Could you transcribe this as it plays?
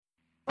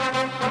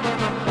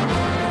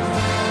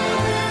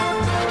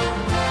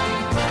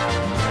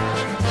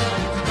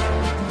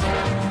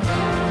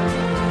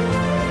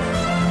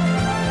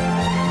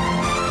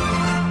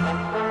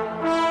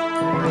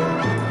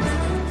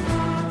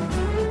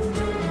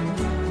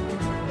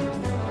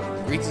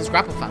Greetings,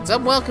 Grapple fans,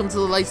 and welcome to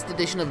the latest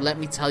edition of Let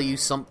Me Tell You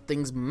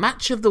Something's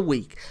Match of the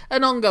Week,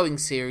 an ongoing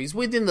series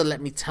within the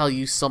Let Me Tell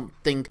You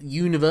Something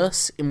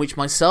universe, in which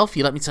myself,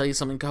 your Let Me Tell You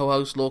Something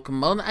co-host, Lorcan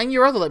Mullen, and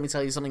your other Let Me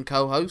Tell You Something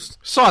co-host,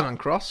 Simon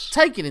Cross,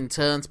 take it in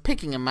turns,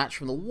 picking a match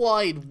from the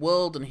wide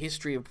world and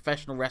history of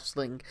professional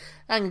wrestling,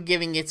 and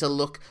giving it a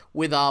look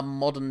with our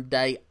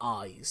modern-day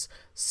eyes.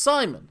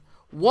 Simon,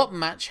 what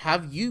match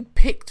have you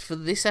picked for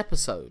this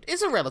episode?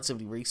 It's a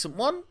relatively recent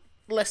one.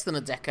 Less than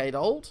a decade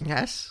old.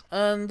 Yes.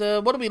 And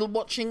what are we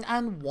watching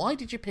and why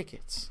did you pick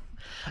it?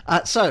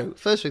 So,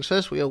 first things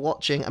first, we are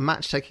watching a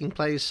match taking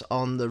place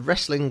on the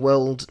Wrestling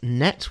World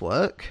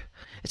Network.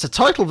 It's a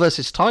title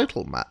versus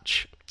title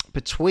match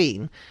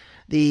between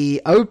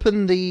the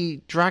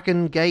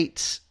Dragon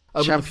Gate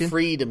champion.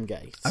 Freedom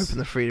Gate. Open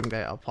the Freedom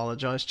Gate, I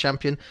apologise.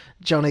 Champion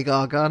Johnny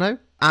Gargano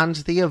and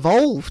the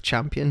Evolve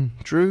champion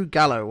Drew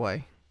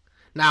Galloway,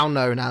 now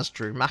known as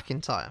Drew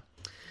McIntyre.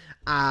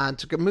 And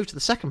to move to the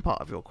second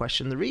part of your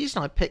question, the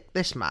reason I picked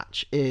this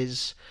match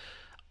is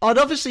I'd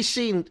obviously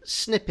seen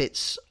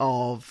snippets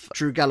of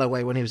Drew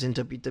Galloway when he was in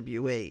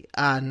WWE,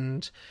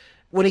 and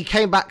when he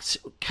came back to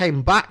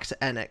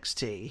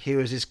NXT, he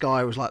was this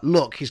guy who was like,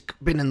 look, he's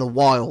been in the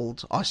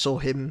wild. I saw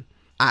him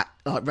at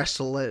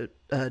wrestle at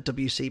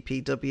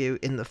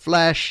WCPW in the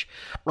flesh.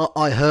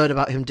 I heard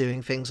about him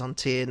doing things on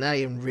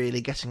TNA and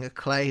really getting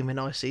acclaim in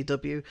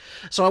ICW.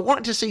 So I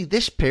wanted to see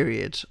this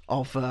period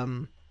of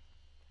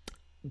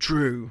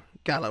Drew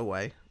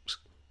Galloway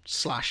 /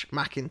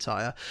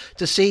 McIntyre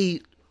to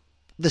see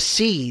the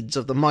seeds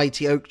of the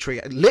mighty oak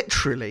tree,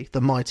 literally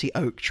the mighty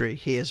oak tree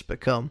he has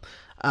become,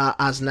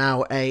 as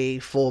now a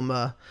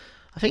former,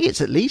 I think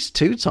it's at least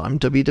 2-time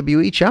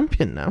WWE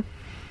champion now.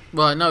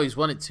 Well, I know he's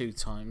won it 2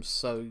 times,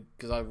 so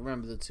because I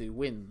remember the 2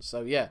 wins.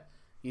 So yeah,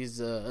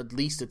 he's at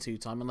least a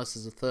 2-time, unless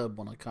there's a third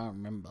one I can't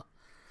remember,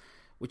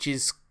 which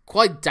is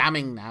quite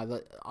damning now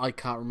that I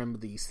can't remember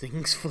these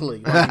things fully.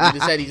 Like, if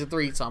you'd have said he's a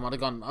 3-time, I'd have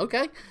gone,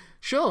 okay,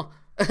 sure.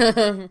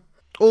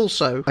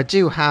 Also, I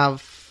do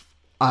have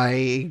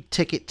a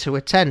ticket to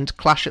attend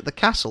Clash at the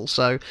Castle,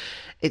 so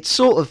it's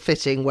sort of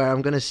fitting where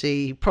I'm going to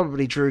see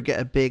probably Drew get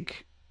a big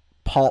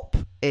pop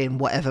in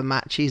whatever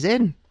match he's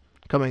in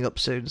coming up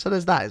soon. So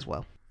there's that as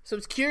well. So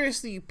it's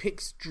curious that you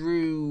picked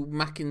Drew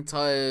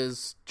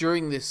McIntyre's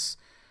during this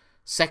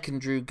second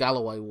Drew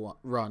Galloway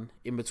run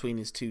in between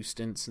his 2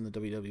 stints in the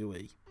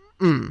WWE.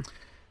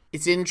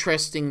 It's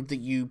interesting that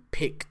you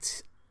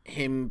picked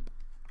him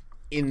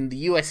in the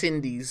US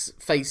Indies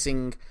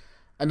facing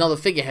another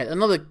figurehead,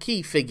 another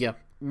key figure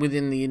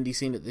within the indie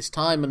scene at this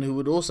time, and who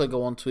would also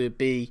go on to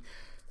be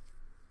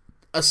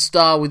a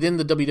star within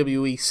the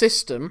WWE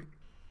system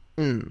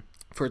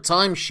for a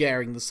time,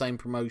 sharing the same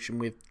promotion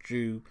with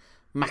Drew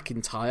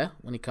McIntyre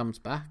when he comes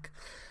back.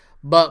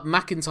 But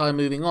McIntyre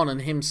moving on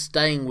and him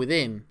staying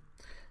within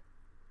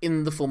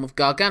in the form of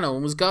Gargano.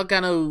 And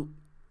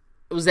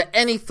was there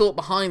any thought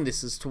behind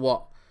this as to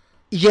what?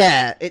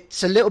 Yeah,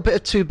 it's a little bit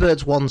of 2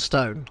 birds, 1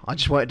 stone. I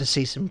just wanted to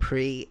see some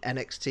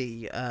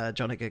pre-NXT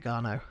Johnny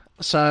Gargano.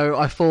 So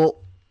I thought,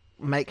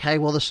 make hay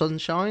while the sun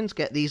shines,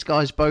 get these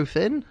guys both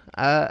in,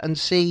 and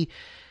see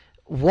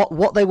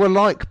what they were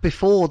like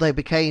before they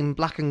became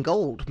black and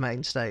gold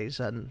mainstays,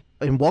 and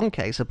in one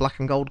case, a black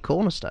and gold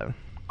cornerstone.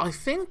 I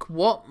think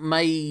what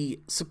may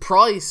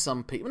surprise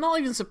some people, not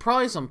even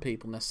surprise some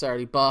people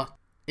necessarily, but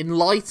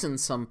enlighten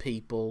some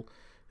people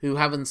who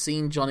haven't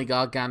seen Johnny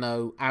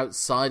Gargano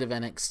outside of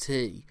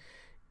NXT,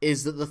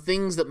 is that the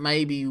things that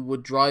maybe were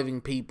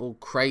driving people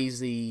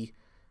crazy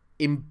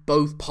in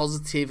both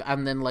positive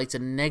and then later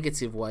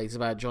negative ways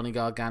about Johnny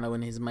Gargano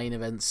and his main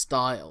event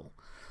style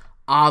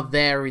are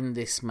there in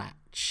this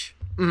match.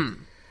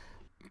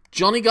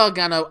 Johnny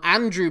Gargano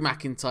and Drew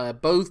McIntyre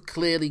both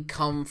clearly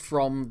come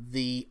from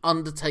the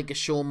Undertaker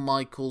Shawn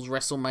Michaels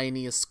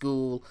WrestleMania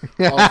school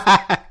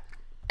of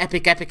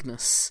epic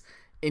epicness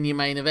in your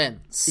main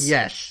events.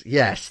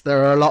 Yes.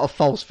 There are a lot of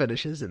false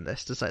finishes in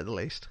this, to say the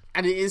least.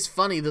 And it is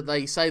funny that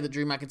they say that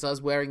Drew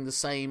McIntyre's wearing the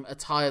same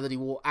attire that he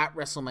wore at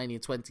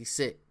WrestleMania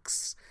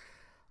 26,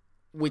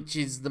 which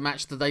is the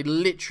match that they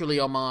literally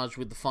homage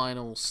with the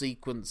final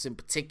sequence in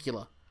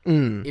particular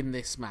in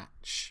this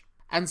match.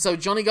 And so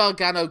Johnny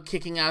Gargano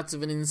kicking out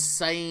of an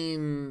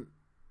insane,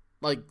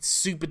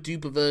 super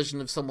duper version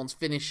of someone's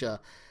finisher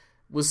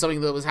was something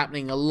that was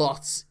happening a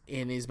lot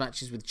in his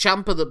matches with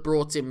Ciampa that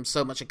brought him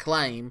so much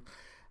acclaim.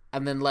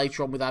 And then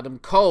later on with Adam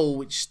Cole,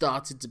 which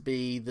started to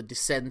be the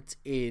descent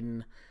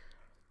in...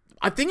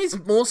 I think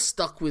it's more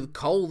stuck with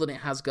Cole than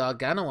it has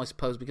Gargano, I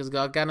suppose, because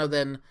Gargano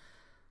then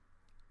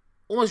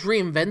almost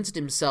reinvented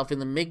himself in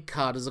the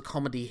mid-card as a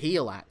comedy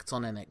heel act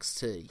on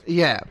NXT.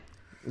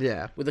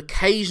 Yeah. With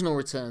occasional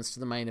returns to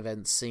the main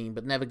event scene,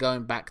 but never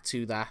going back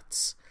to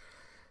that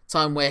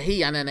time where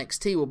he and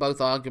NXT were both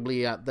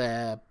arguably at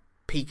their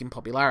peak in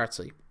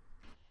popularity.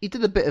 He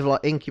did a bit of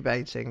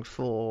incubating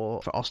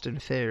for Austin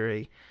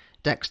Theory,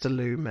 Dexter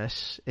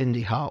Lumis,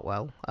 Indy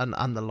Hartwell,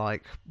 and the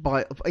like.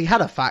 He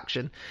had a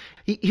faction.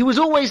 He was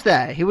always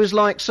there. He was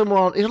like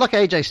someone. He was like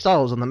AJ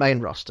Styles on the main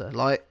roster.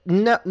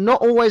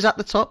 Not always at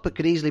the top, but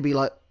could easily be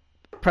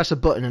press a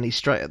button and he's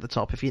straight at the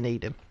top if you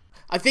need him.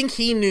 I think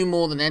he knew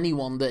more than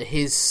anyone that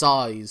his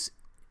size,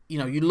 you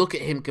know, you look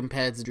at him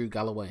compared to Drew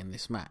Galloway in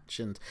this match,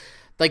 and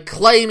they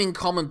claim in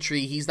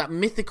commentary he's that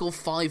mythical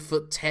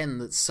 5'10"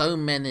 that so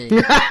many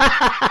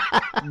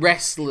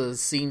wrestlers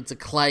seem to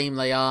claim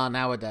they are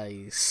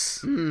nowadays.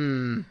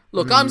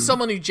 Look, I'm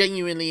someone who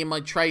genuinely, in my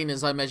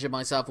trainers, I measure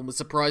myself and was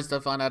surprised to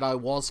find out I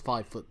was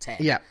 5'10".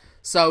 Yeah.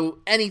 So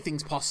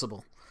anything's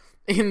possible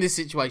in this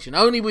situation.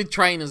 Only with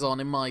trainers on,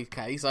 in my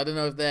case. I don't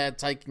know if they're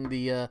taking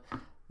the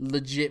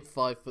legit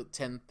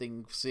 5'10"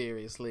 thing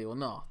seriously or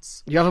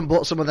not. You haven't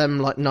bought some of them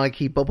like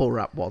Nike bubble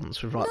wrap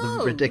ones with like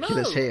the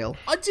ridiculous heel?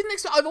 I didn't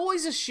expect. I've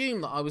always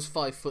assumed that I was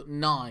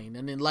 5'9",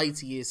 and in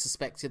later years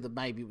suspected that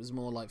maybe it was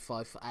more like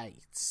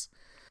 5'8".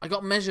 I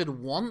got measured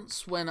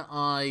once when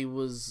I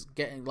was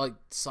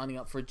signing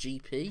up for a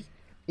GP.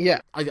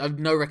 Yeah. I have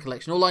no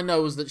recollection. All I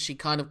know is that she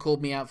kind of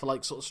called me out for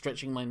like sort of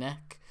stretching my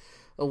neck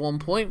at one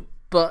point.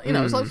 But, you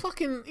know, it's like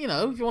fucking, you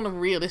know, if you want a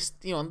realist,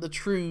 you know,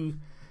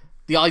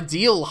 the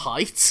ideal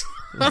height,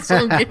 that's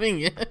what I'm giving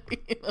you.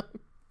 You know?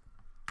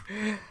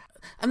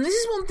 And this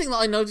is one thing that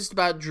I noticed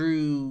about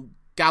Drew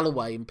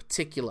Galloway in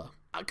particular.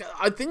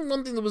 I think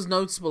one thing that was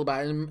noticeable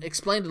about him,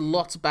 explained a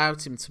lot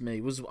about him to me,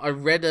 was I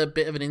read a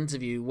bit of an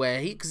interview where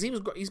he's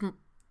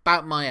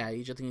about my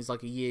age. I think he's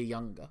like a year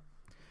younger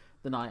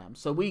than I am.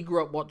 So we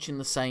grew up watching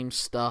the same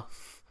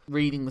stuff,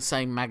 reading the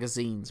same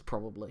magazines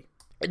probably.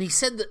 And he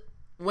said that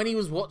when he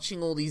was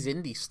watching all these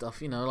indie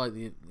stuff, you know,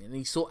 and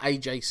he saw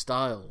AJ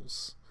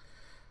Styles,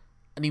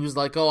 and he was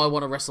like, oh, I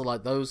want to wrestle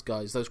like those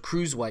guys, those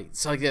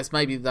cruiserweights. I guess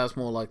maybe that was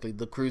more likely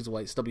the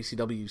cruiserweights,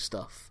 WCW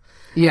stuff.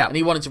 Yeah. And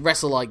he wanted to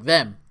wrestle like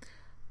them.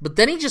 But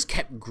then he just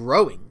kept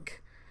growing.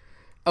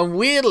 And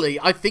weirdly,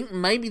 I think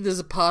maybe there's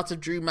a part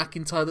of Drew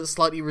McIntyre that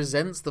slightly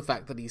resents the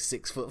fact that he's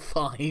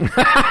 6'5".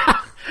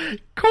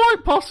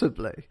 Quite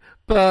possibly.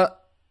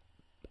 But,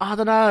 I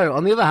don't know.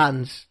 On the other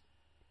hand,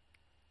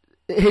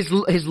 his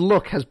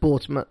look has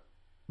bought him a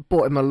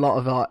lot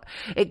of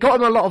it got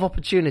him a lot of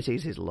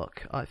opportunities, his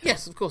look, I think.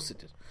 Yes, of course it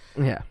did.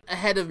 Yeah.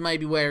 Ahead of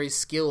maybe where his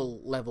skill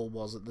level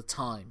was at the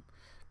time.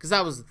 Because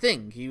that was the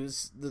thing. He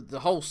was the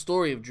whole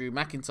story of Drew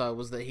McIntyre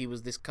was that he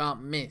was this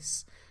can't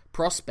miss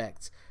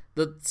prospect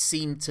that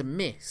seemed to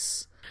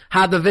miss.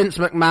 Had the Vince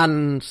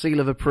McMahon seal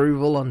of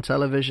approval on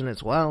television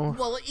as well.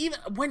 Well, even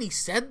when he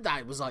said that,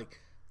 it was like,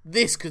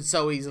 this could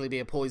so easily be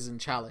a poison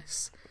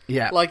chalice.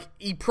 Yeah. Like,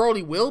 he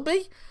probably will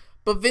be.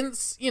 But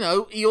Vince, you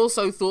know, he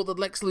also thought that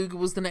Lex Luger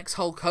was the next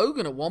Hulk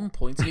Hogan at one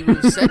point, and he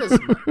would have said as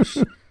much.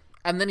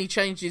 And then he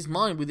changed his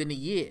mind within a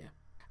year.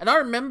 And I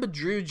remember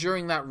Drew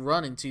during that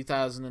run in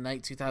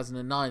 2008,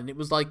 2009, and it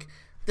was like,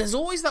 there's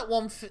always that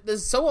one,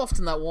 there's so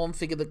often that one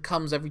figure that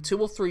comes every 2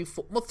 or 3,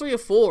 3 or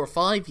 4 or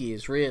 5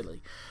 years,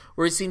 really,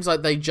 where it seems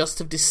like they just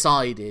have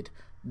decided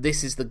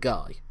this is the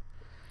guy.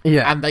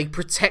 Yeah. And they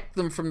protect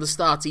them from the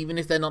start, even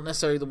if they're not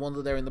necessarily the one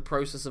that they're in the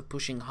process of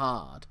pushing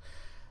hard.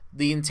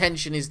 The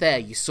intention is there.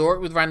 You saw it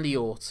with Randy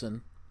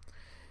Orton.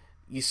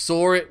 You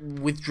saw it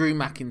with Drew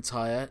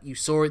McIntyre. You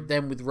saw it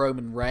then with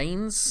Roman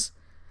Reigns.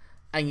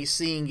 And you're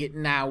seeing it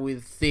now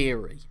with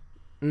Theory.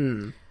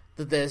 That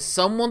there's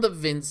someone that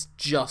Vince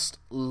just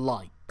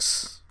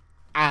likes.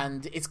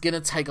 And it's going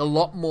to take a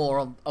lot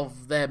more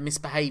of their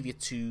misbehaviour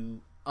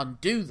to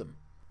undo them.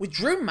 With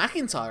Drew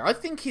McIntyre, I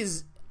think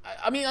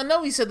I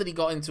know he said that he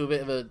got into a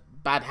bit of a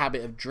bad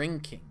habit of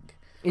drinking.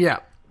 Yeah.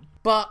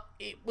 But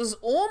it was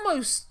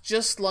almost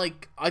just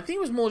like, I think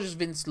it was more just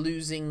Vince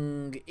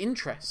losing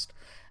interest.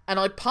 And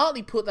I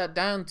partly put that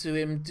down to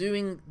him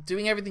doing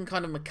everything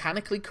kind of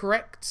mechanically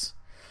correct.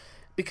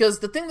 Because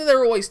the thing that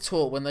they're always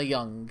taught when they're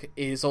young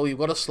is, oh, you've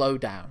got to slow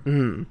down.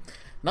 And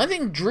I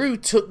think Drew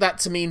took that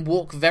to mean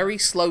walk very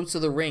slow to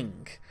the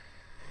ring.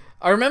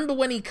 I remember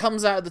when he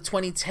comes out of the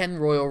 2010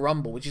 Royal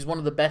Rumble, which is one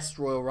of the best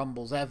Royal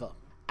Rumbles ever.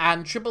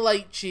 And Triple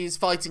H is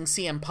fighting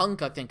CM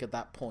Punk, I think, at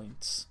that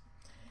point.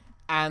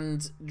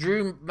 And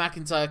Drew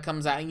McIntyre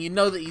comes out, and you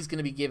know that he's going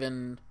to be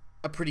given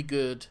a pretty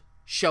good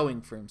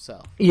showing for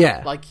himself.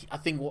 Yeah. Like, I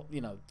think,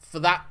 for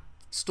that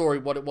story,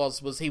 what it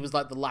was he was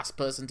like the last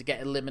person to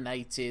get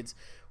eliminated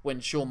when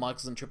Shawn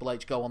Michaels and Triple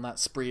H go on that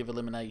spree of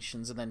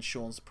eliminations, and then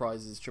Shawn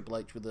surprises Triple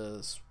H with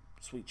a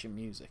sweet chin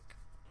music.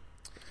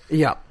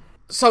 Yeah.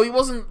 So he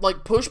wasn't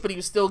like pushed, but he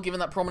was still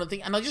given that prominent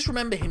thing. And I just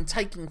remember him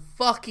taking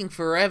fucking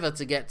forever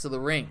to get to the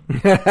ring.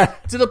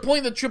 To the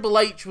point that Triple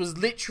H was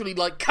literally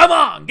like, come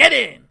on, get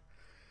in!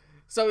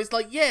 So it's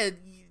like, yeah,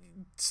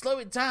 slow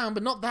it down,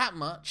 but not that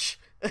much.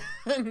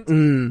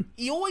 And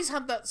he always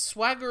had that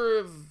swagger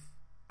of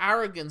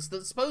arrogance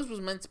that I suppose was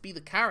meant to be the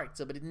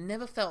character, but it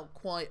never felt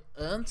quite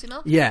earned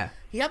enough. Yeah.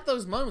 He had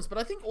those moments, but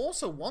I think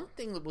also one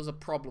thing that was a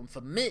problem for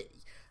me,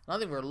 and I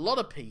think for a lot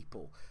of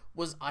people,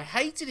 was I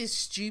hated his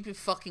stupid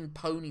fucking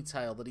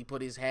ponytail that he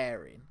put his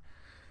hair in.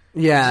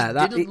 Yeah.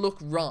 It didn't look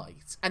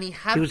right. And he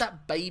had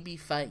that baby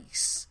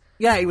face.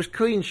 Yeah, he was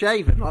clean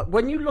shaven. Like,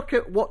 when you look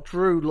at what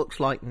Drew looks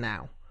like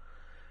now,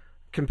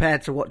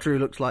 compared to what Drew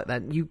looks like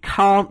then, you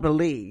can't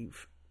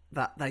believe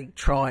that they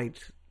tried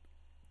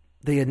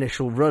the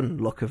initial run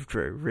look of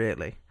Drew,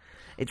 really.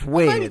 It's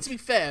weird. Maybe, to be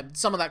fair,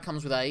 some of that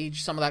comes with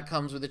age. Some of that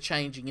comes with a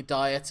change in your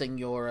diet and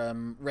your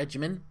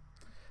regimen.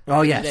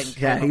 Oh, yes.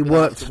 Yeah, he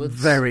worked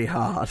very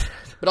hard.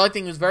 But I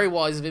think it was very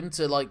wise of him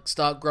to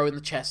start growing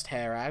the chest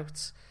hair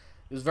out.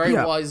 It was very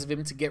wise of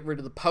him to get rid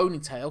of the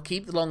ponytail,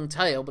 keep the long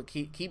tail, but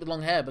keep the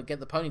long hair, but get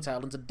the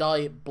ponytail, and to dye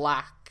it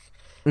black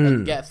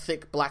and get a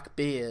thick black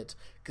beard,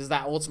 because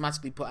that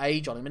automatically put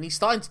age on him. And he's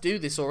starting to do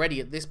this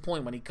already at this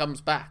point when he comes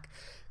back.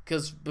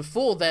 Because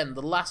before then,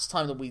 the last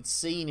time that we'd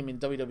seen him in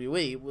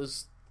WWE, it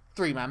was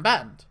 3-man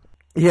band.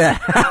 Yeah.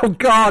 Oh,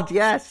 God,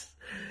 yes.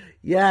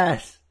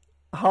 Yes.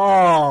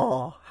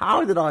 Oh,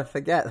 how did I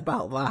forget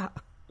about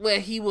that? Where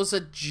he was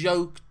a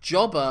joke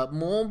jobber,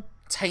 more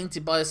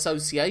tainted by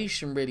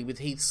association, really, with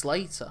Heath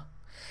Slater.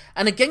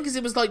 And again, because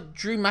it was like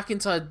Drew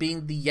McIntyre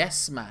being the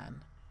yes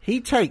man. He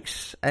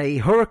takes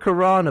a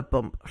Hurricanrana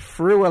bump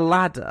through a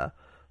ladder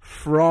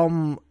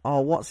from,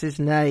 what's his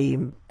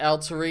name? El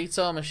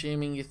Torito, I'm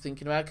assuming you're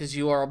thinking about, because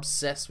you are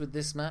obsessed with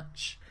this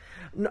match.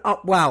 No,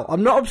 well,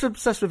 I'm not as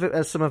obsessed with it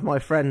as some of my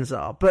friends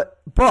are, but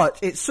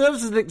it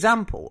serves as an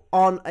example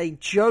on a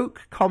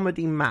joke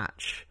comedy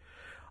match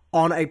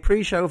on a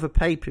pre-show of a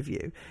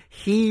pay-per-view.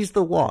 He's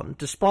the one,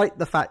 despite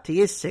the fact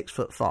he is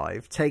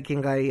 6'5", taking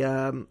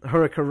a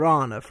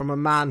Hurricanrana from a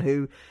man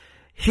who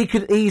he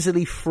could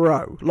easily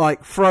throw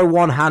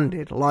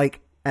one-handed, like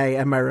a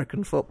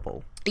American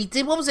football. He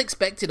did what was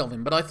expected of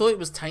him, but I thought it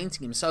was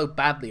tainting him so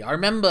badly. I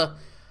remember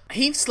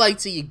Heath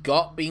Slater, you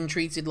got being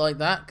treated like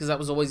that, because that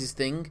was always his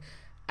thing.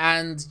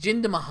 And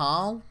Jinder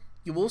Mahal,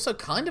 you also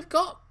kind of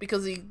got,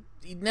 because he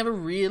never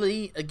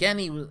really... Again,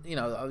 he was,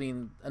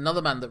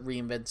 another man that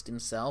reinvented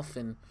himself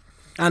and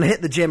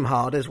hit the gym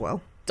hard as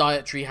well.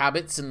 Dietary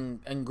habits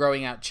and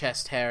growing out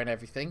chest hair and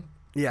everything.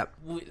 Yeah.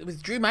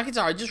 With Drew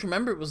McIntyre, I just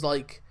remember it was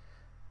like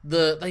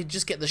they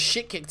just get the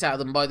shit kicked out of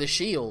them by the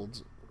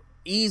Shield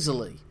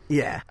easily.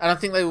 Yeah. And I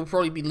think they will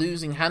probably be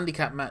losing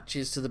handicap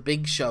matches to the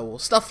Big Show or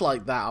stuff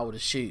like that, I would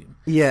assume.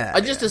 Yeah.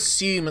 I just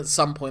assume at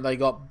some point they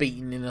got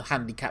beaten in a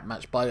handicap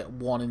match by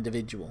one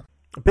individual.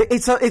 But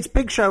it's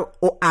Big Show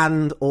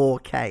or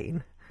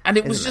Kane. And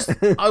it was just...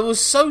 I was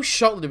so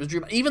shocked that it was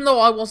Drew... Even though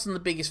I wasn't the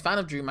biggest fan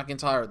of Drew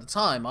McIntyre at the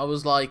time, I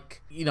was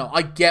like,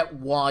 I get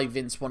why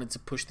Vince wanted to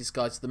push this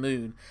guy to the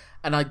moon,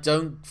 and I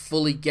don't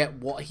fully get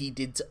what he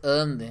did to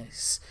earn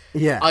this.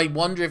 Yeah. I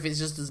wonder if it's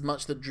just as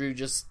much that Drew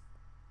just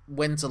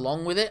went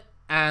along with it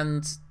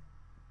and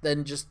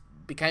then just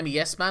became a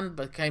yes man.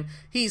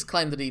 He's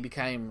claimed that he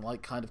became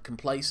kind of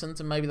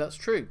complacent, and maybe that's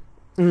true.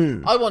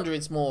 I wonder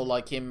it's more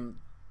like him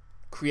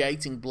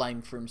creating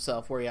blame for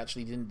himself where he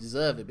actually didn't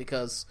deserve it,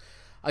 because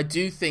I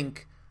do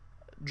think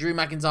Drew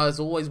McIntyre's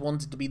always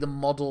wanted to be the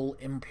model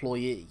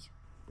employee.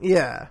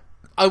 Yeah.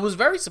 I was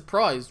very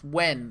surprised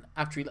when,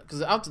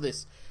 because after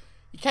this,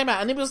 he came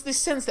out, and it was this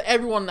sense that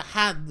everyone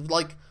had,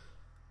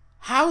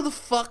 how the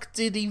fuck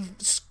did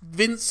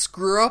Vince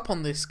screw up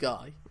on this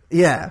guy?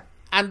 Yeah.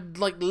 And,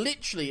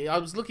 literally, I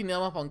was looking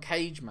him up on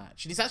Cage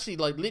Match, and it's actually,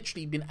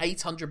 literally been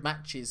 800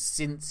 matches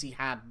since he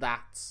had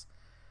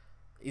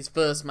his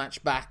first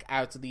match back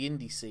out of the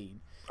indie scene.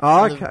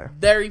 Oh, and okay. The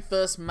very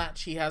first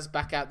match he has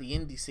back out the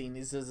indie scene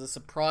is as a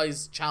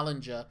surprise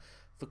challenger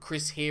for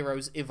Chris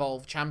Hero's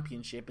Evolve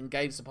Championship, and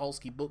Gabe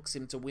Sapolsky books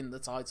him to win the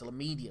title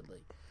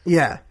immediately.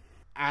 Yeah.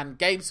 And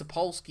Gabe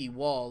Sapolsky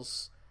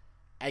was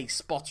a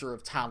spotter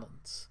of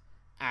talent,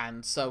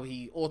 and so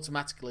he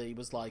automatically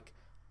was like,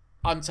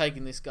 I'm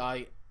taking this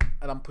guy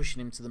and I'm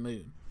pushing him to the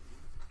moon.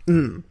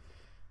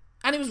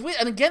 And it was weird,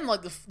 and again,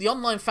 the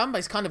online fan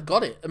base kind of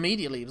got it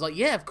immediately. It was like,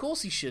 yeah, of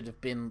course he should have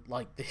been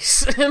like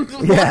this.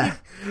 Yeah.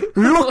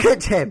 Look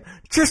at him.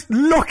 Just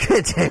look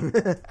at him.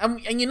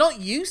 And you're not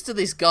used to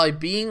this guy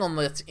being on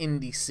that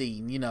indie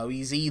scene.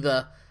 He's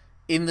either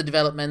in the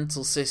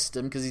developmental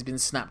system because he's been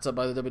snapped up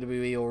by the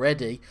WWE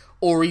already,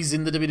 or he's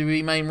in the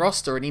WWE main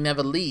roster and he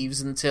never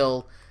leaves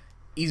until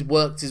he's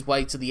worked his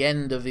way to the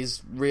end of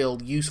his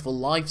real useful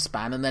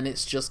lifespan, and then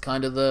it's just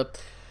kind of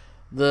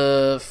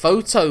the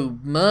photo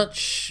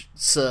merch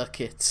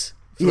circuit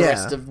for the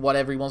rest of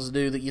whatever he wants to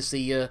do that you see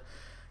your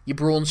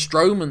Braun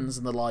Strowmans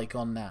and the like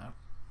on now.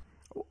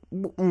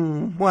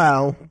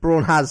 Well,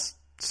 Braun has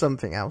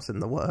something else in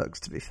the works,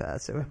 to be fair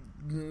to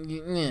him.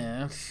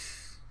 Yeah.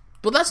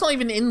 But that's not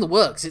even in the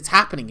works. It's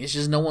happening. It's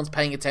just no one's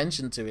paying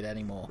attention to it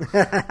anymore.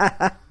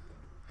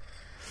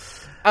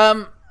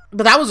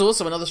 But that was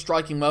also another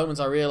striking moment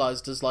I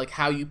realised, is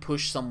how you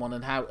push someone,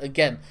 and how,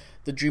 again,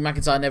 that Drew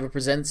McIntyre never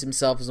presents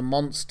himself as a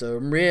monster.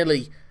 And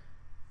really,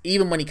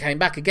 even when he came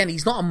back, again,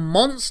 he's not a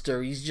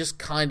monster. He's just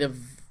kind of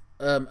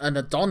an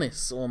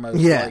Adonis, almost.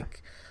 Yeah.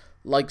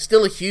 Like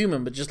still a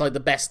human, but just the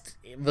best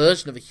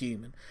version of a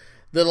human.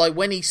 That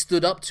when he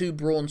stood up to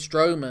Braun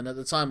Strowman at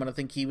the time, when I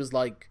think he was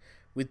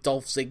with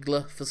Dolph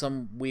Ziggler for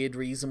some weird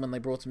reason when they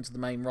brought him to the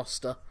main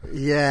roster.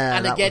 Yeah.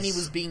 And again, he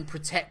was being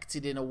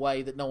protected in a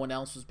way that no one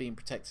else was being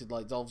protected.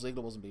 Dolph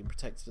Ziggler wasn't being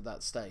protected at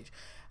that stage.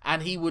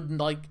 And he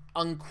would,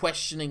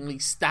 unquestioningly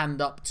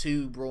stand up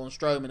to Braun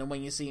Strowman. And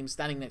when you see him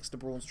standing next to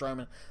Braun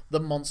Strowman, the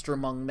monster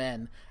among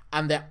men,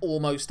 and they're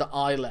almost at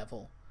eye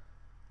level.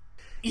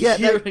 Yeah,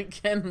 you're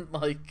again,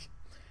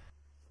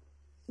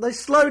 They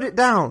slowed it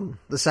down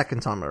the second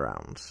time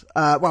around.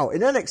 Well,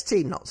 in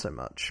NXT not so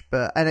much,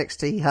 but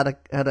NXT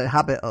had a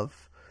habit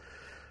of,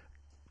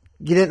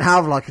 you didn't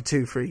have like a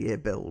 2-3 year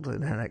build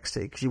in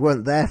NXT because you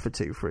weren't there for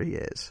 2-3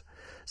 years.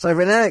 So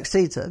in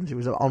NXT terms, he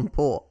was on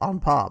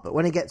par. But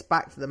when he gets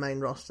back to the main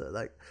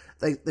roster,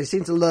 they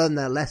seem to learn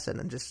their lesson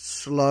and just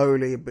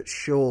slowly but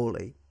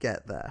surely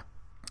get there.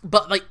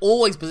 But they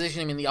always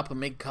position him in the upper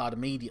mid card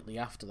immediately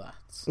after that.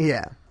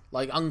 Yeah,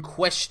 like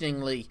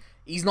unquestioningly,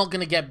 he's not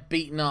going to get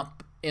beaten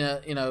up in a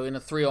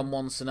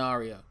 3-on-1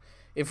 scenario.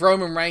 If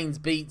Roman Reigns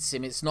beats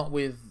him, it's not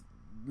with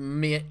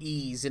mere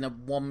ease in a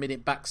 1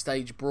 minute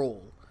backstage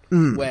brawl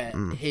where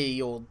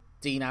he or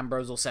Dean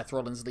Ambrose or Seth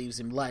Rollins leaves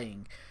him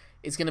laying.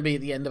 It's going to be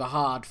at the end of a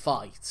hard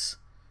fight.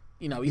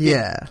 He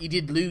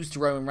did lose to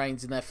Roman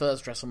Reigns in their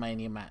first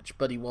WrestleMania match,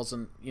 but he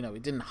wasn't,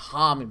 it didn't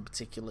harm him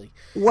particularly.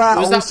 Well,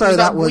 it was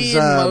that weird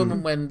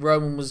moment when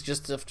Roman was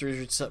just after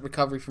his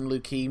recovery from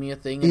leukemia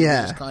thing, and it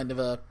was just kind of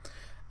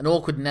an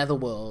awkward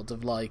netherworld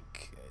of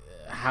like,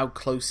 how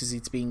close is he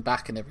to being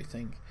back and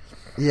everything.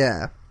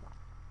 Yeah.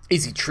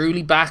 Is he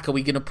truly back? Are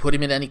we going to put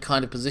him in any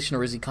kind of position,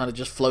 or is he kind of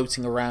just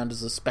floating around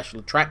as a special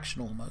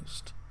attraction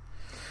almost?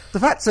 The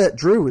fact that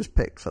Drew was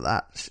picked for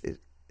that it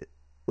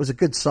was a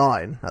good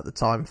sign at the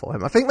time for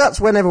him. I think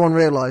that's when everyone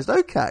realised,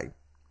 okay,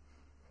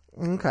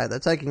 they're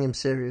taking him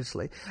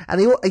seriously.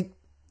 And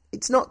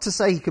it's not to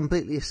say he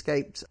completely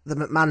escaped the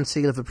McMahon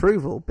seal of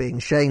approval, being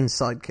Shane's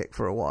sidekick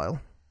for a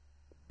while.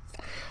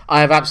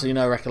 I have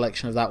absolutely no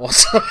recollection of that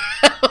whatsoever.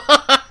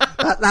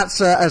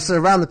 That's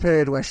around the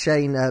period where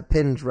Shane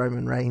pinned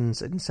Roman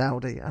Reigns in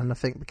Saudi, and I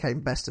think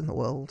became best in the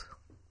world.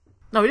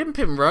 No, he didn't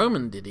pin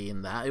Roman, did he?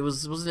 In that,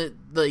 wasn't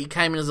it that he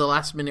came in as a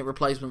last-minute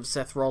replacement for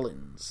Seth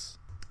Rollins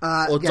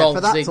or Dolph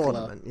for that Ziggler?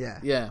 Tournament,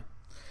 yeah.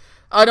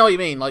 I know what you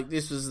mean. Like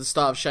this was the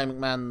start of Shane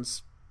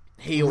McMahon's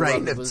heel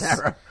reign run of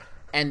terror.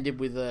 Ended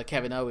with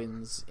Kevin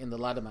Owens in the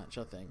ladder match,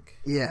 I think.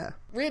 Yeah.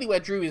 Really, where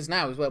Drew is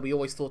now is where we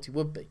always thought he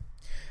would be.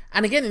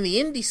 And again, in the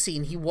indie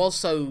scene, he was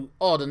so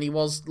odd, and he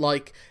was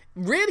like,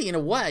 really, in a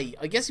way,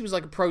 I guess he was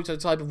like a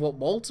prototype of what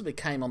Walter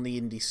became on the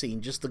indie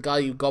scene, just the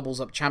guy who gobbles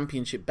up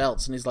championship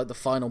belts and is like the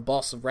final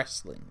boss of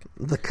wrestling.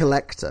 The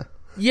collector.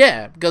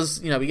 Yeah, because,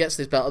 he gets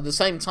this belt. At the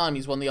same time,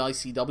 he's won the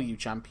ICW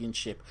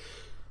championship.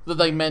 That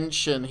they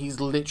mention he's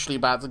literally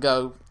about to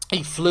go.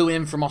 He flew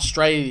in from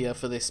Australia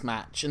for this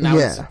match, and now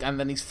and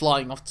then he's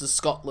flying off to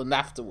Scotland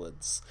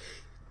afterwards.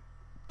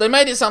 They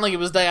made it sound like it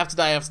was day after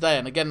day after day,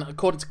 and again,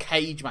 according to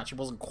Cage Match, it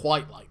wasn't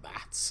quite like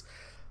that.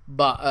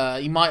 But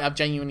he might have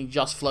genuinely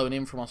just flown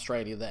in from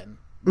Australia then.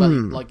 But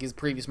like his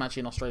previous match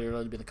in Australia had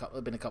only been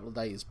a couple of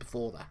days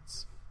before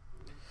that.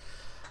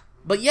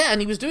 But yeah,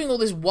 and he was doing all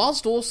this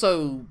whilst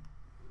also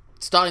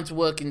starting to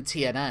work in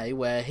TNA,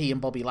 where he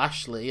and Bobby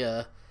Lashley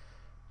are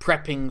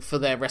prepping for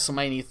their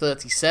WrestleMania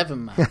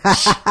 37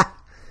 match.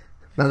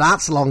 Now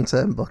that's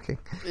long-term booking.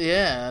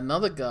 Yeah,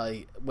 another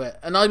guy.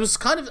 And I was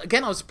I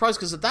was surprised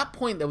because at that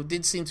point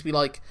there seemed to be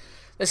like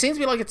a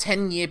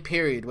 10-year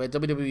period where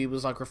WWE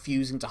was like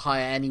refusing to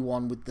hire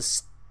anyone with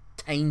the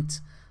taint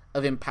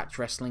of Impact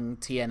Wrestling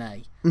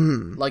TNA.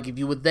 Like if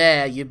you were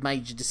there, you'd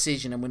made your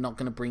decision and we're not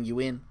going to bring you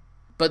in.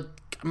 But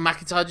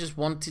McIntyre just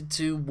wanted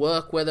to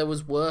work where there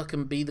was work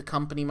and be the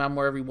company man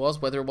wherever he was,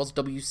 whether it was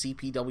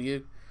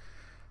WCPW.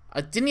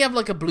 Didn't he have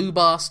like a blue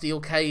bar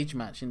steel cage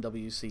match in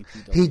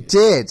WCPW? He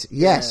did,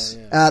 yes.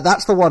 Yeah.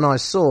 That's the one I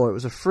saw. It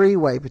was a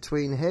freeway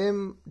between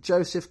him,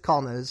 Joseph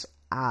Connors,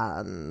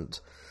 and...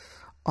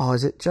 Oh,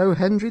 is it Joe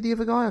Hendry, the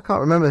other guy? I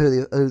can't remember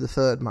who the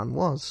third man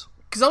was.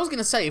 Because I was going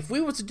to say, if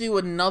we were to do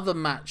another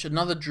match,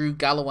 another Drew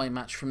Galloway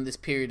match from this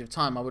period of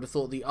time, I would have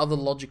thought the other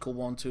logical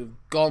one to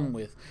have gone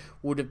with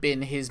would have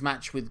been his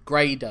match with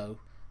Grado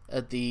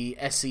at the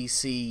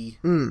SEC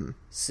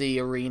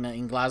Arena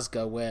in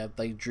Glasgow, where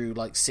they drew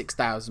like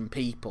 6,000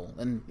 people.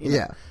 And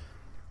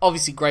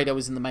obviously Grado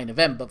was in the main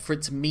event, but for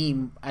it to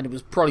mean, and it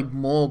was probably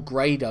more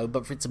Grado,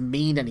 but for it to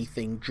mean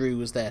anything, Drew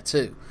was there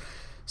too.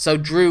 So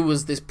Drew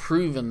was this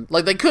proven...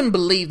 Like, they couldn't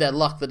believe their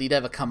luck that he'd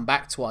ever come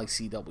back to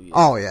ICW.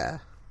 Oh, yeah.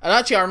 And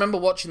actually, I remember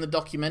watching the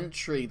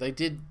documentary. They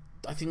did...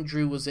 I think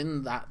Drew was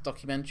in that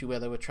documentary where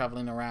they were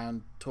travelling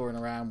around, touring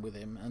around with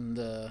him,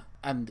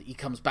 and he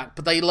comes back.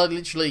 But they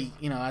literally,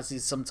 as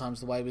is sometimes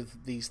the way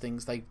with these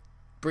things, they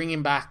bring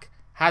him back,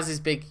 has his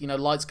big,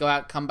 lights go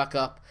out, come back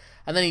up,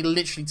 and then he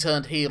literally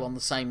turned heel on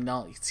the same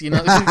night.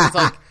 It's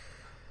like...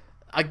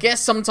 I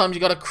guess sometimes you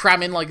got to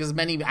cram in like as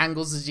many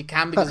angles as you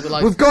can because we're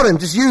like, we've got him,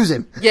 just use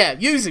him. Yeah,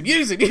 use him.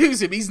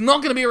 He's not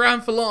going to be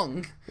around for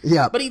long.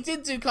 Yeah, but he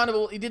did do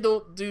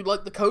do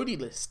like the Cody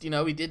list. He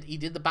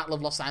did the Battle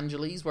of Los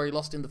Angeles where he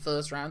lost in the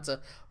first round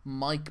to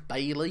Mike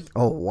Bailey.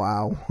 Oh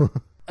wow!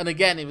 And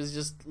again, it was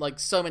just like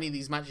so many of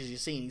these matches you've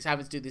seen. He's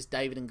having to do this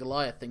David and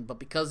Goliath thing, but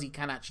because he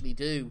can actually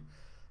do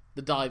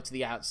the dive to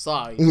the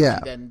outside, he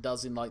then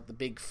does in like the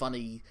big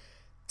funny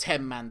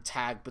 10-man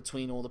tag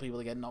between all the people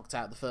that get knocked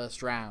out the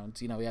first round.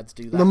 He had to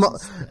do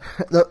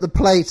that. The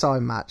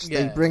playtime match.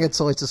 Yeah. The bring a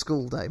toy to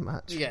school day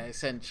match. Yeah,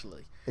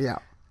 essentially. Yeah.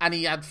 And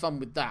he had fun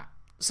with that.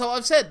 So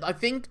I've said, I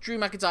think Drew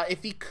McIntyre,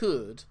 if he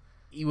could,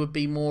 he would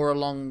be more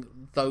along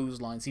those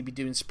lines. He'd be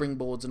doing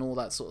springboards and all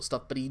that sort of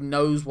stuff, but he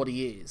knows what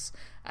he is,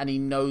 and he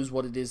knows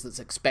what it is that's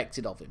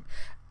expected of him.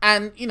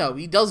 And, you know,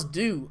 he does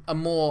do a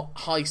more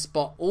high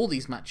spot, all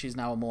these matches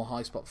now are more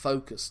high spot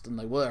focused than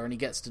they were, and he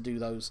gets to do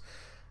those,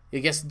 he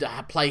gets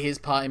to play his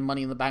part in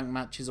Money in the Bank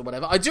matches or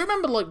whatever. I do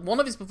remember, like, one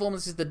of his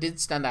performances that did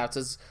stand out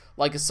as,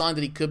 like, a sign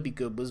that he could be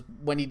good was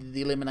when he did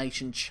the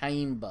Elimination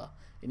Chamber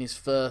in his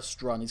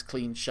first run, his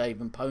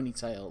clean-shaven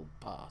ponytail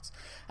part.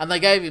 And they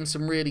gave him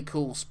some really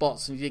cool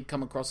spots, and he did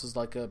come across as,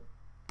 like, a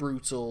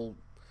brutal,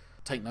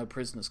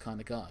 take-no-prisoners kind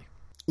of guy.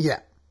 Yeah.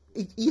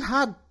 He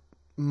had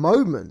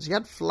moments, he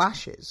had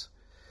flashes,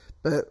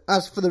 but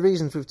as for the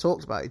reasons we've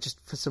talked about, it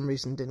just, for some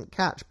reason, didn't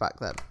catch back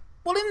then.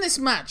 Well, in this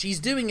match, he's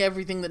doing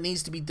everything that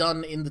needs to be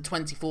done in the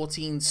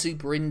 2014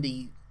 Super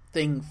Indie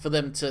thing for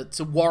them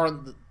to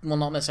warrant, well,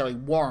 not necessarily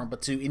warrant,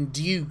 but to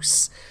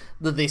induce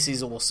the "this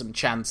is awesome"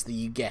 chance that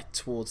you get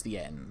towards the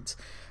end.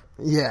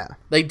 Yeah.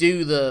 They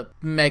do the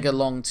mega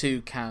long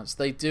 2 counts,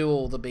 they do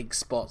all the big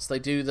spots, they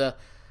do the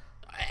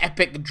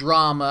epic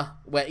drama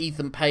where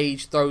Ethan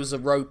Page throws a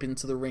rope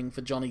into the ring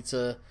for Johnny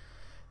to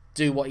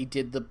do what he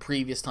did the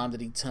previous time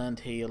that he turned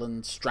heel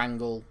and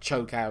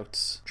choke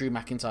out Drew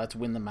McIntyre to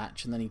win the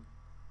match, and then he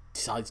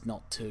decides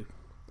not to.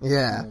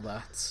 Yeah. And all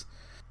that.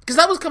 Because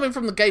that was coming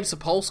from the Gabe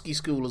Sapolsky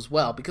school as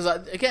well. Because,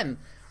 again,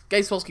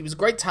 Gabe Sapolsky was a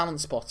great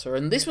talent spotter.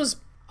 And this was,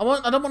 I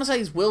don't want to say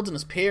his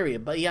wilderness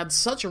period, but he had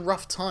such a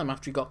rough time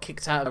after he got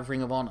kicked out of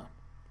Ring of Honor,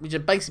 which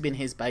had basically been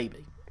his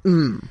baby.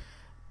 Mm.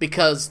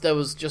 Because there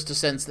was just a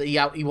sense that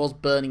he was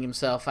burning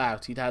himself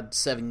out. He'd had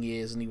 7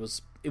 years and it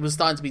was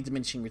starting to be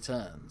diminishing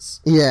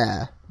returns.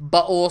 Yeah.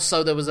 But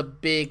also there was a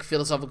big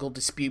philosophical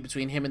dispute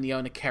between him and the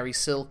owner, Kerry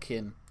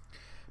Silkin.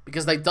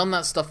 Because they'd done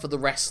that stuff for the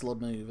Wrestler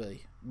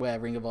movie, where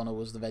Ring of Honor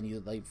was the venue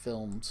that they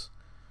filmed.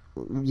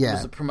 Yeah. It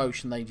was the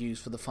promotion they'd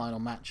used for the final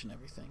match and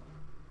everything.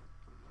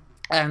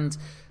 And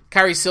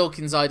Kerry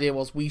Silkin's idea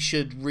was we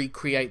should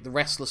recreate the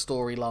Wrestler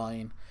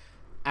storyline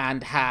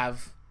and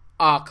have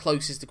our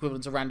closest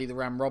equivalent to Randy the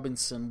Ram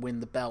Robinson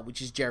win the belt,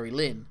 which is Jerry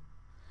Lynn.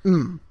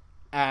 Mm.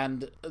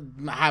 And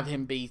have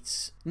him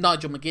beat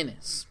Nigel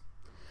McGuinness.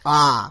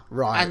 Ah,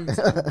 right.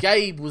 And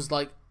Gabe was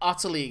like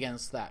utterly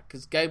against that,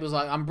 because Gabe was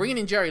like, I'm bringing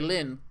in Jerry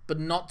Lynn, but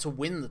not to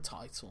win the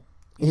title.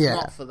 He's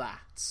not for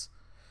that.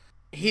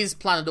 His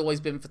plan had always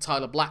been for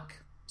Tyler Black,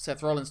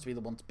 Seth Rollins, to be the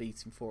one to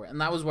beat him for it,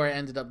 and that was where it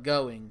ended up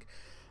going.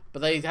 But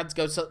they had to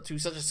go to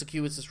such a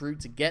circuitous route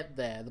to get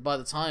there that by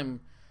the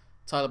time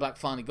Tyler Black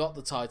finally got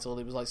the title,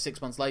 it was like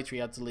 6 months later he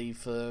had to leave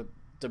for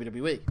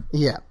WWE.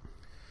 Yeah.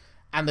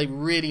 And they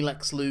really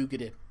Lex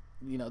Lugered him.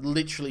 You know,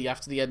 literally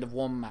after the end of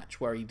one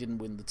match where he didn't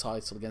win the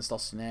title against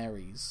Austin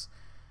Aries,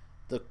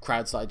 the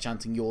crowd started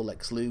chanting, "You're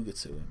Lex Luger"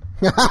 to him.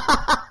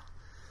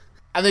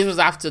 And this was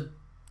after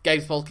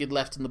Gabe Sapolsky had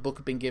left and the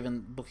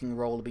booking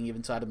role had been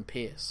given to Adam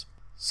Pearce.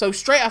 So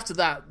straight after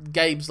that,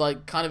 Gabe's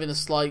like kind of in a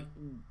slight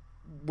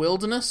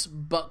wilderness,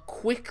 but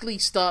quickly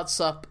starts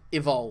up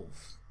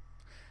Evolve.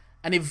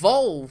 And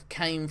Evolve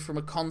came from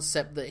a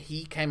concept that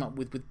he came up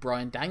with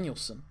Bryan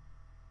Danielson,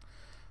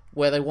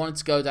 where they wanted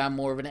to go down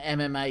more of an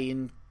MMA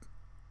and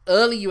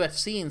early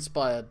UFC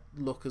inspired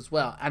look as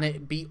well, and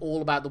it'd be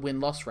all about the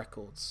win-loss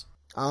records.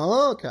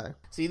 Oh, okay.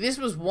 See, this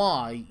was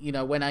why, you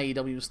know, when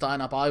AEW was starting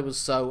up, I was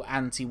so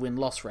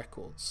anti-win-loss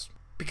records.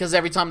 Because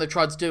every time they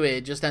tried to do it,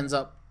 it just ends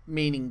up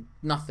meaning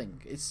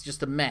nothing. It's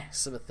just a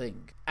mess of a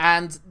thing.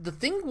 And the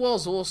thing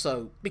was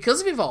also,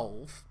 because of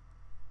Evolve,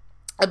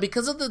 and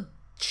because of the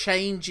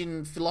change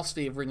in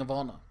philosophy of Ring of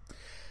Honor,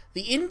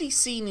 the indie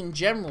scene in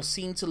general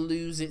seemed to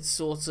lose its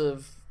sort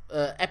of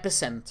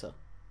epicenter.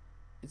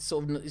 It's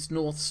sort of its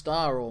North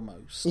Star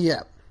almost.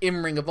 Yeah.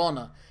 In Ring of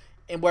Honor.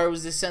 And where it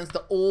was this sense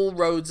that all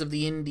roads of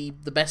the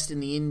best in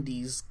the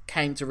indies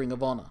came to Ring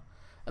of Honor.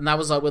 And that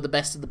was like where the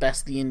best of the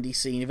indie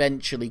scene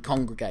eventually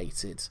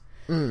congregated.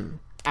 Mm.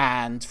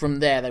 And from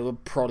there they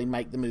would probably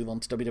make the move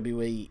on to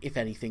WWE, if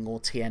anything, or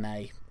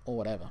TNA, or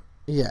whatever.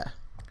 Yeah.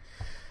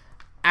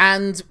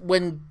 And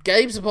when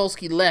Gabe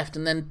Sapolsky left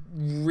and then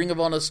Ring of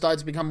Honor started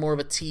to become more of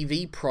a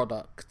TV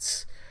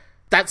product,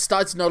 that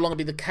started to no longer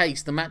be the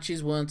case. The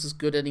matches weren't as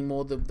good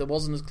anymore. There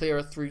wasn't as clear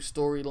a through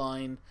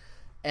storyline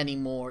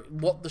anymore.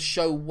 What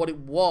it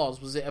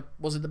was it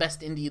the best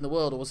indie in the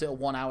world, or was it a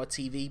 1 hour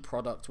TV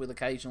product with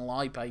occasional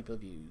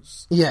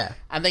iPay-per-views? Yeah.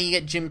 And then you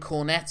get Jim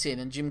Cornette in,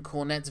 and Jim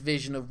Cornette's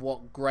vision of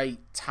what great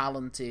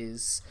talent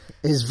is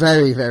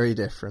very, very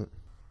different.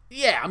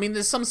 Yeah, I mean,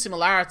 there's some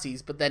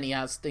similarities, but then he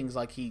has things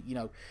like he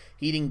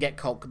didn't get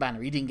Colt Cabana,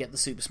 he didn't get the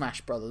Super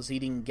Smash Brothers, he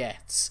didn't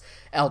get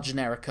El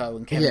Generico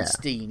and Kevin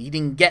Steen, he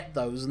didn't get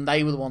those, and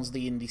they were the ones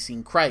the indie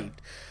scene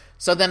craved.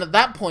 So then at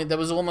that point, there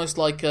was almost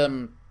like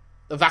a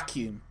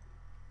vacuum.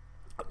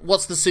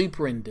 What's the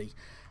super indie?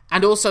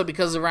 And also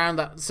because around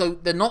that, so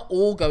they're not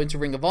all going to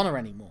Ring of Honor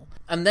anymore.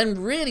 And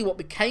then really what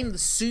became the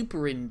super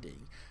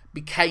indie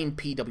became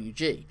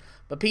PWG.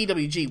 But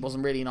PWG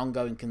wasn't really an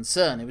ongoing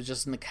concern, it was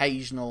just an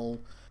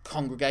occasional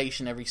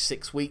congregation every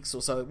 6 weeks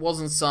or so. It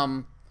wasn't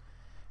some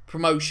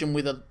promotion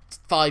with a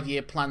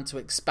 5-year plan to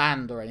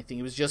expand or anything.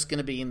 It was just going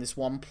to be in this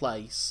one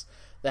place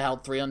They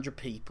held 300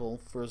 people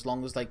for as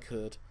long as they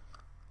could,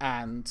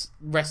 and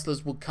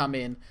wrestlers would come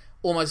in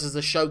almost as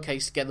a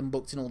showcase to get them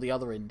booked in all the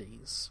other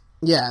indies.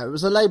 Yeah, it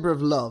was a labour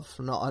of love,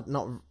 not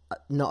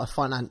a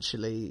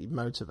financially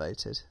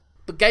motivated.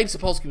 But Gabe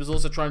Sapolsky was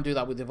also trying to do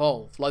that with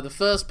Evolve. Like, the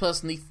first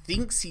person he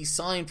thinks he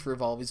signed for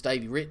Evolve is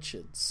Davey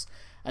Richards,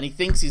 and he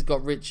thinks he's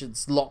got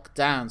Richards locked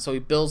down, so he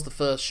builds the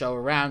first show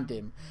around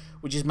him,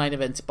 which is main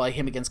evented by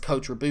him against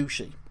Kota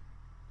Ibushi.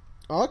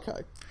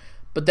 Okay.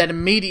 But then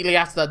immediately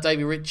after that,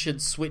 Davey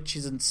Richards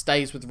switches and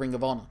stays with Ring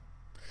of Honor.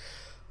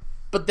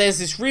 But there's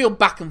this real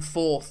back and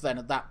forth then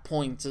at that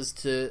point as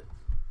to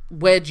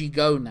where do you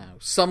go now?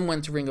 Some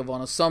went to Ring of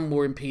Honor, some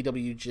were in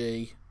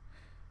PWG.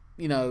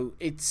 You know,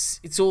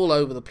 it's all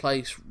over the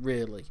place,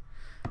 really.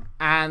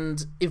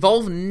 And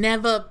Evolve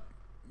never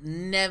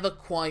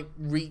quite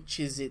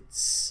reaches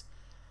its...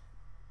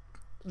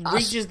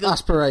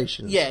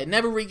 aspiration. Yeah, it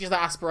never reaches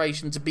that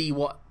aspiration to be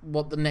what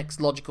the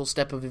next logical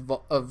step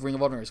of Ring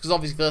of Honor is. Because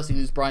obviously first he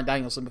loses Bryan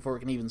Danielson before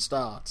it can even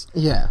start.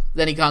 Yeah.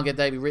 Then he can't get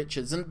Davey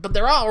Richards. But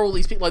there are all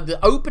these people, like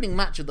the opening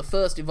match of the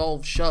first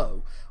Evolve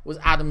show was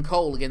Adam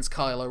Cole against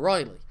Kyle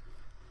O'Reilly.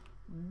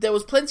 There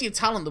was plenty of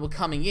talent that were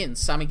coming in.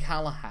 Sami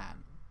Callihan.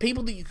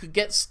 People that you could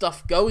get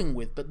stuff going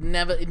with, but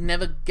it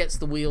never gets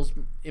the wheels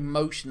in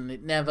motion.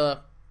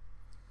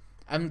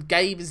 And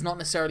Gabe has not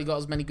necessarily got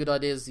as many good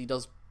ideas as he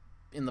does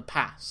in the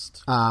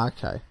past.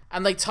 Okay.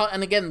 And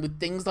and again, with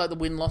things like the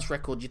win-loss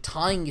record, you're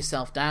tying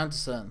yourself down to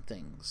certain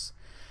things.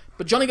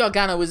 But Johnny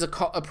Gargano is a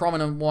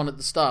prominent one at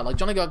the start. Like,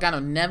 Johnny Gargano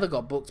never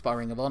got booked by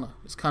Ring of Honor.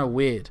 It's kind of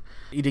weird.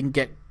 He didn't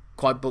get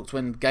quite booked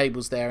when Gabe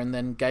was there, and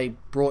then Gabe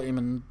brought him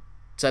and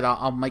said,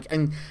 I'll make...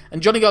 And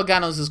Johnny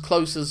Gargano's as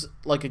close as,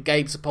 like, a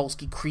Gabe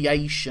Sapolsky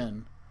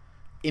creation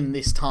in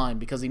this time,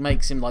 because he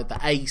makes him, like, the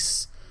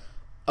ace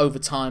over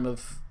time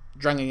of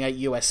Dragon Gate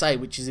USA,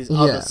 which is his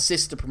other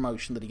sister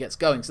promotion that he gets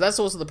going. So that's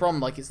also the problem.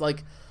 Like, it's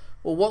like,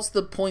 well, what's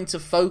the point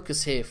of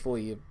focus here for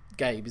you,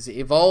 Gabe? Is it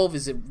Evolve?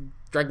 Is it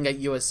Dragon Gate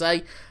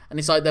USA? And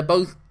it's like they're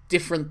both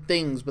different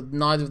things, but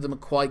neither of them are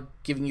quite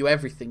giving you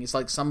everything. It's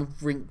like some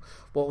of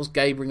what was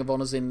Gabe Ring of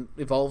Honor's in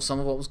Evolve, some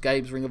of what was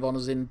Gabe's Ring of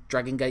Honor's in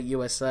Dragon Gate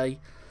USA,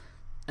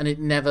 and it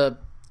never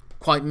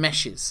quite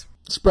meshes.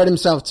 Spread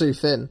himself too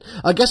thin.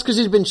 I guess because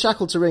he's been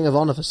shackled to Ring of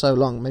Honor for so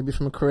long, maybe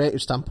from a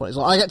creative standpoint, it's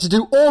like, I get to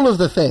do all of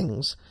the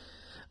things.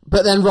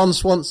 But then Ron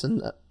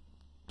Swanson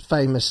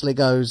famously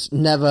goes,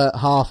 never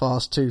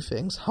half-ass two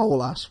things,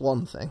 whole-ass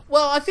one thing.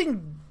 Well, I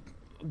think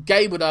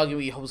Gabe would argue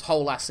he was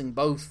whole-assing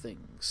both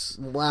things.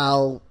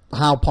 Well,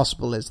 how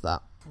possible is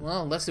that?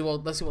 Well, let's see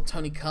what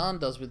Tony Khan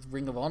does with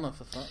Ring of Honor,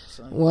 for fuck's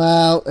sake.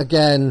 Well,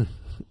 again,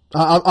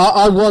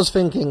 I was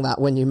thinking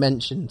that when you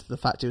mentioned the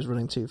fact he was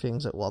running two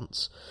things at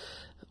once.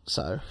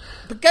 So,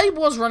 but Gabe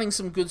was running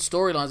some good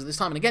storylines at this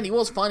time, and again, he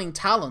was finding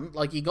talent.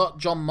 Like, he got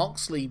Jon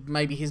Moxley,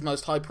 maybe his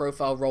most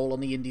high-profile role on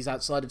the indies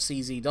outside of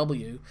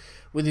CZW,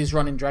 with his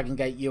run in Dragon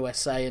Gate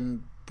USA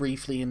and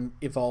briefly in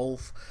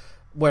Evolve,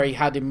 where he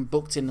had him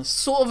booked in a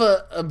sort of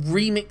a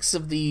remix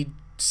of the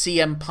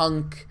CM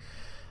Punk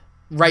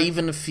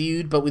Raven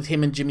feud, but with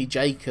him and Jimmy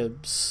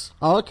Jacobs.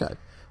 Oh, okay.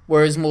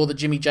 Whereas more that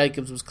Jimmy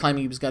Jacobs was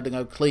claiming he was going to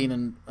go clean,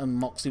 and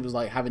Moxley was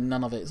like having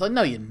none of it. It's like,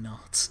 no, you're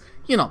not.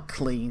 You're not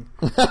clean.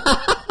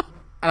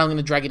 And I'm going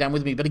to drag you down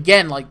with me. But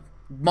again, like,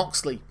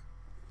 Moxley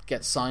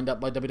gets signed up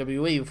by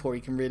WWE before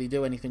he can really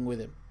do anything with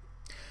him.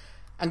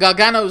 And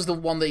Gargano's the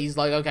one that he's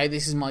like, okay,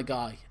 this is my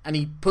guy. And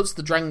he puts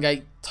the Dragon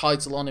Gate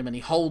title on him, and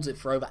he holds it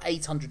for over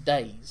 800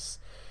 days.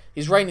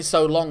 His reign is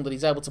so long that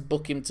he's able to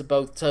book him to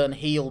both turn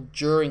heel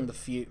during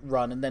the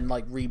run and then,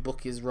 like,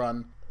 rebook his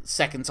run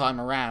second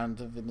time around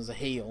of him as a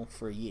heel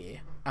for a year,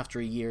 after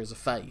a year as a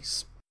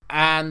face.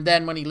 And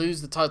then when he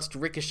loses the title to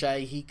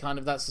Ricochet,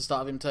 that's the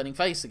start of him turning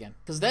face again.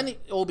 Because then it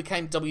all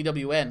became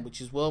WWN, which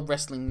is World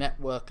Wrestling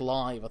Network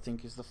Live, I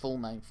think is the full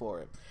name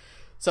for it.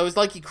 So it's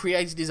like he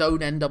created his own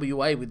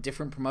NWA with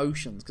different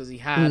promotions, because he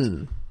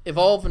had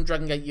Evolve and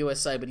Dragon Gate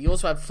USA, but he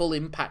also had Full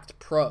Impact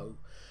Pro,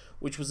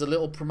 which was a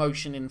little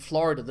promotion in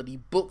Florida that he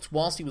booked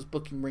whilst he was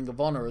booking Ring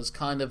of Honor as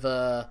kind of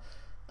a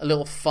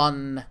little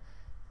fun,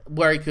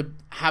 where he could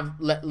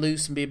let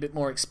loose and be a bit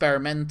more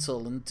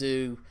experimental and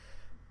do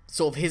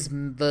sort of his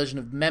version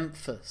of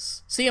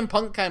Memphis. CM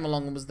Punk came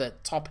along and was the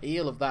top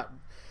heel of that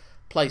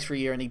place for a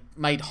year, and he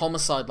made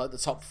Homicide like the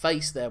top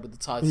face there with the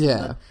title.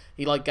 Yeah.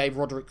 He like gave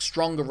Roderick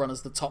Strong a run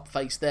as the top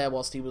face there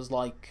whilst he was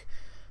like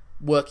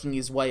working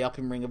his way up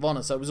in Ring of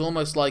Honor. So it was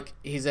almost like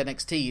his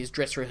NXT, his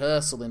dress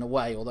rehearsal in a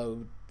way, although it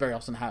would very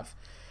often have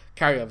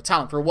carryover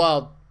talent. For a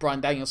while,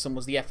 Bryan Danielson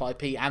was the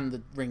FIP and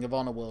the Ring of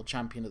Honor World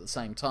Champion at the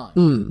same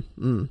time.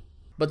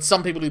 But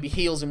some people who'd be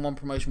heels in one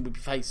promotion would be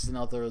faces in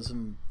others,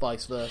 and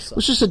vice versa.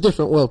 It's just a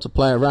different world to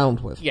play around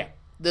with. Yeah.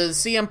 The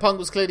CM Punk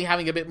was clearly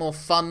having a bit more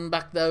fun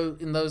back though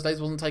in those days,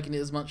 wasn't taking it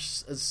as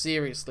much as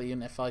seriously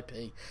in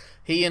FIP.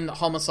 He and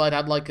Homicide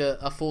had like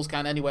a Falls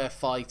Count Anywhere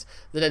fight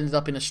that ended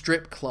up in a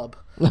strip club.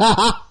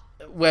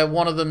 Where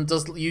one of them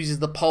uses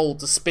the pole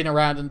to spin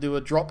around and do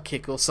a drop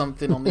kick or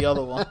something on the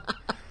other one.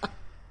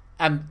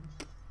 And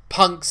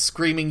Punk's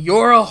screaming,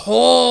 "You're a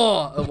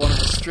whore!" at one of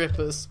the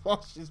strippers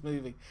while she's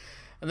moving.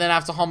 And then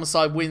after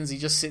Homicide wins, he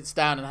just sits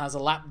down and has a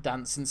lap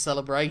dance in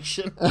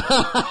celebration.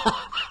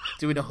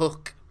 Doing a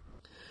hook.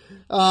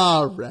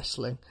 Ah,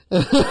 wrestling.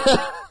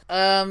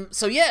 So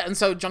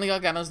Johnny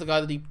Gargano's the guy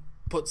that he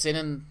puts in,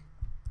 and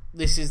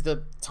this is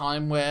the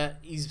time where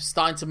he's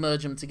starting to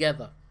merge them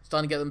together.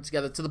 Starting to get them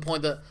together to the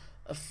point that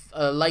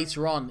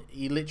later on,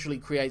 he literally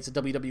creates a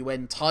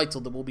WWN title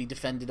that will be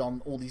defended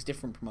on all these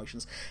different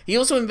promotions. He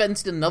also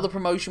invented another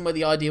promotion where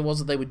the idea was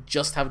that they would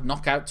just have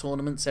knockout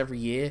tournaments every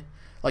year.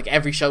 Like,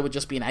 every show would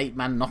just be an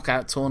 8-man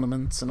knockout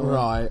tournament and all.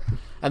 Right.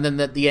 And then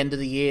at the end of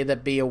the year,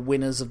 there'd be a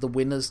winners of the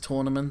winners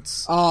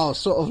tournaments. Oh,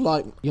 sort of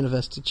like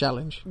University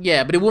Challenge.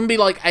 Yeah, but it wouldn't be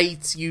like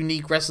 8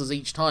 unique wrestlers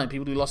each time.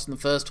 People who lost in the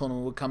first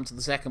tournament would come to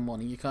the second one,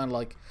 and you kind of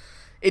like...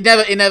 It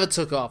never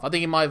took off. I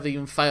think it might have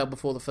even failed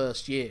before the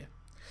first year.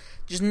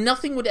 Just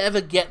nothing would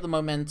ever get the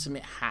momentum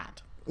it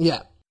had.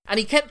 Yeah. And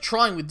he kept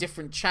trying with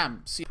different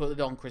champs. He put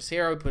it on Chris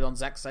Hero, put it on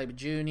Zack Sabre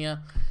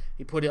Jr.,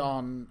 he put it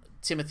on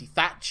Timothy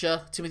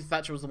Thatcher. Timothy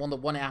Thatcher was the one that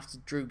won it after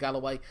Drew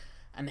Galloway,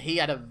 and he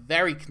had a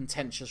very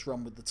contentious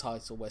run with the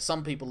title, where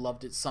some people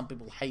loved it, some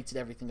people hated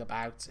everything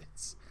about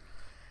it.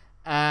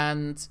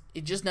 And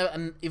it just never...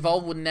 And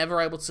Evolve were never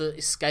able to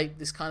escape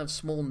this kind of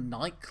small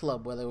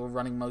nightclub where they were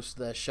running most of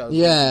their shows.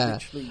 Yeah,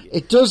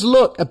 it does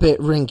look a bit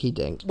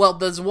rinky-dink. Well,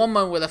 there's one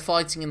moment where they're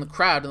fighting in the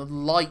crowd and the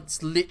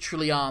lights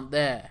literally aren't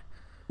there.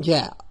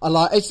 Yeah, I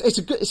like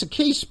it's a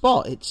key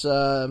spot. It's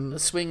a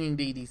swinging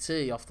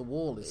DDT off the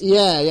wall.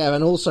 Yeah,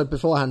 and also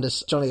beforehand,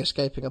 is Johnny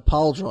escaping a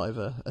pile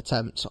driver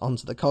attempt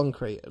onto the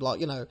concrete.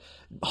 Like,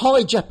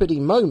 high jeopardy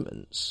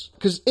moments,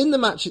 because in the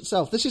match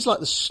itself, this is like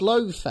the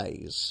slow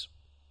phase.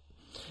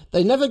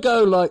 They never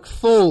go like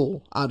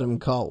full Adam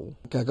Cole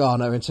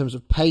Gargano in terms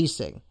of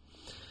pacing.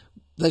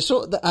 They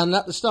and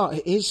at the start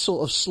it is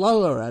sort of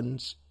slower,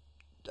 and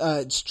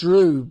it's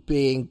Drew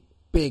being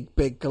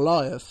big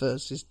Goliath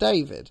versus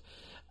David.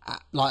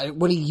 Like,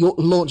 when he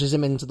launches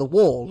him into the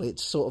wall,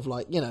 it's sort of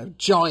like,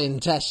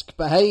 giant-esque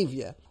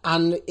behaviour.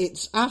 And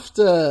it's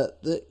after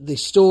the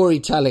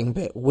storytelling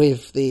bit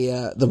with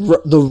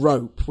the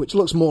rope, which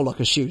looks more like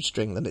a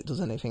shoestring than it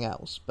does anything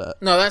else.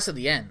 But no, that's at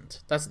the end.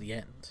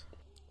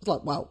 It's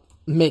like, well,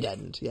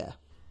 mid-end, yeah.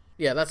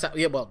 Yeah,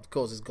 well, of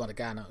course, it's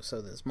Gargano, so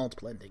there's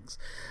multiple endings.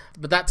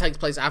 But that takes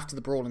place after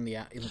the brawl in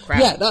the crowd.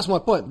 Yeah, that's my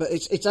point. But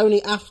it's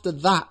only after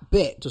that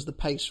bit does the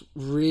pace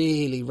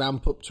really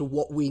ramp up to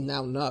what we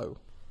now know.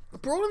 The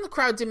brawl in the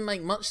crowd didn't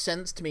make much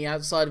sense to me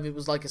outside of it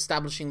was like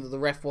establishing that the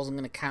ref wasn't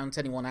going to count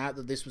anyone out,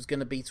 that this was going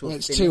to be to a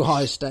finish. It's too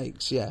high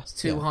stakes, yeah. It's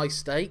too high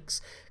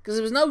stakes. Because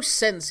there was no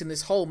sense in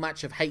this whole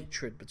match of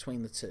hatred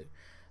between the two.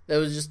 There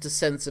was just a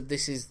sense of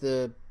this is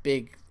the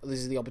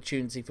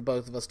opportunity for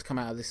both of us to come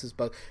out of this as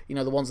both,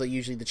 the ones that are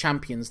usually the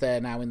champions,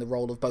 they're now in the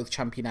role of both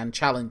champion and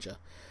challenger.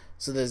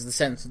 So there's the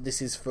sense that this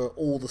is for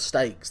all the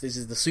stakes. This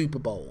is the Super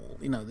Bowl.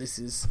 This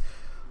is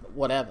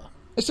whatever.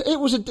 It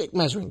was a dick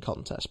measuring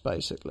contest,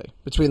 basically,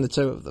 between the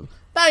two of them.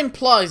 That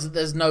implies that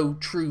there's no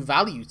true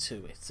value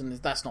to it, and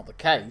that's not the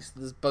case.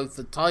 There's both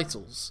the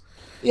titles.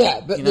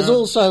 Yeah, but there's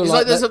also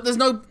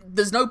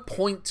there's no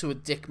point to a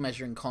dick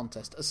measuring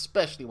contest,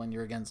 especially when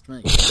you're against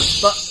me.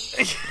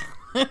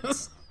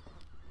 But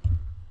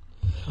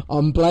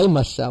I'm blame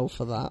myself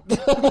for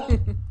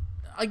that.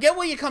 I get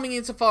where you're coming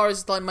in so far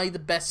as like may the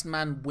best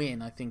man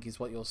win, I think is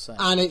what you're saying.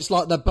 And it's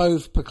like they're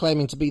both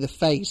proclaiming to be the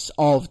face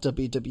of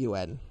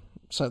WWN.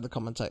 So the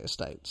commentator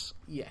states.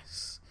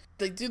 Yes.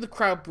 They do the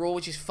crowd brawl,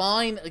 which is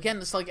fine. Again,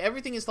 it's like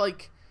everything is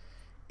like...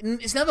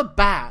 It's never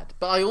bad,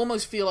 but I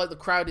almost feel like the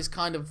crowd is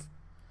kind of...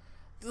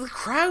 The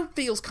crowd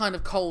feels kind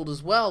of cold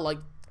as well. Like,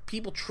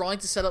 people trying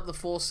to set up the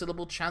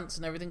 4-syllable chants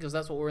and everything, because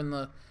that's what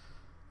we're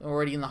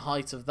already in the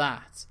height of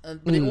that.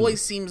 But it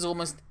always seems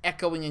almost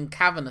echoing and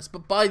cavernous.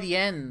 But by the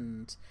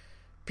end,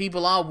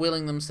 people are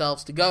willing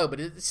themselves to go. But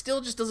it still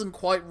just doesn't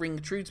quite ring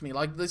true to me.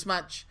 Like, this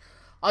match...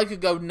 I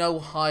could go no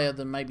higher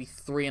than maybe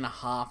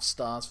 3.5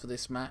 stars for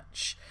this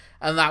match,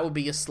 and that would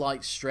be a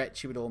slight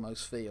stretch, you would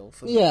almost feel.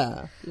 For me.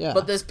 Yeah.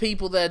 But there's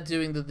people there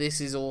doing the "this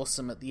is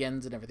awesome" at the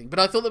end and everything. But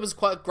I thought there was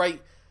quite a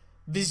great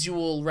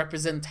visual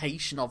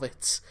representation of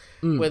it,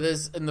 where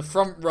there's, in the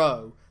front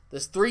row,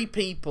 there's 3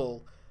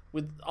 people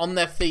on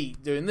their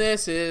feet doing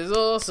 "this is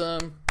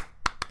awesome,"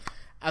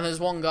 and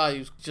there's one guy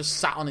who's just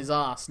sat on his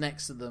ass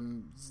next to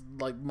them,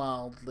 like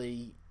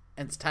mildly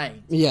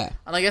entertained. Yeah.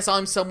 And I guess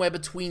I'm somewhere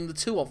between the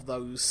two of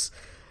those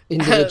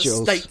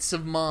individuals. States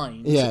of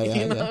mind.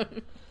 Yeah.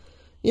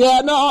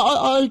 Yeah, no,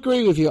 I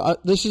agree with you.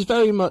 This is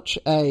very much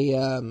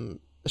a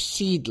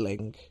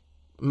seedling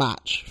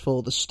match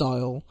for the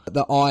style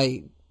that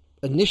I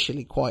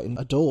initially quite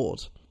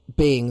adored,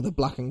 being the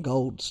black and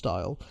gold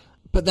style.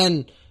 But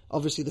then,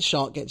 obviously, the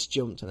shark gets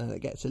jumped and then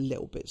it gets a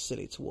little bit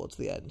silly towards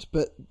the end.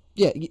 But,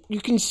 yeah,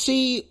 you can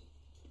see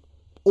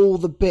all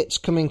the bits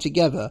coming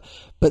together,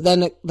 but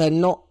then they're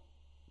not...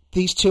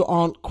 These two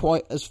aren't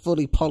quite as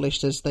fully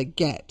polished as they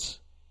get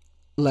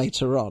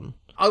later on.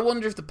 I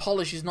wonder if the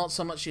polish is not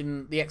so much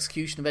in the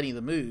execution of any of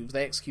the moves.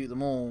 They execute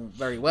them all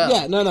very well.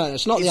 Yeah, no,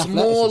 it's not the It's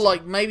athleticism. more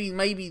like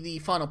maybe the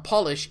final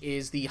polish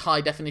is the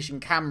high definition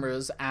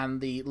cameras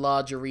and the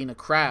large arena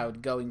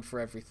crowd going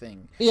for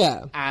everything.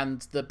 Yeah.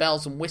 And the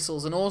bells and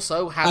whistles, and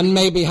also having... And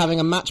maybe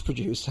having a match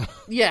producer.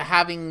 Yeah,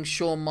 having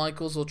Shawn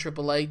Michaels or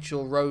Triple H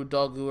or Road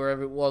Dogg,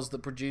 whoever it was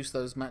that produced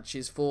those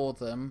matches for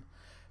them,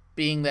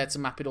 being there to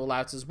map it all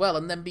out as well,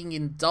 and then being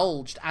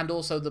indulged, and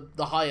also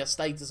the higher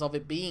status of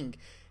it being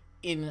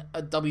in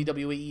a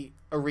WWE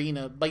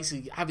arena,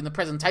 basically having the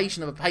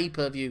presentation of a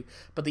pay-per-view,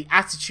 but the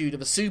attitude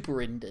of a super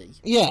indie.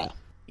 Yeah.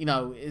 You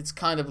know, it's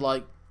kind of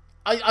like...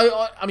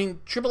 I mean,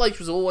 Triple H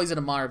was always an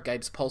admirer of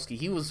Gabe Sapolsky.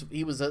 He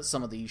was at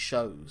some of these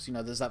shows. You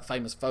know, there's that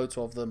famous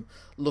photo of them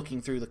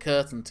looking through the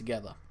curtain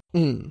together.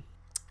 Mm.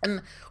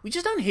 And we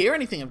just don't hear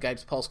anything of Gabe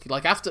Sapolsky.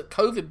 Like, after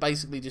COVID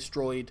basically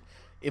destroyed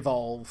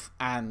Evolve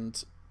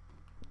and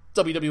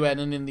WWN,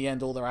 and in the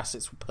end all their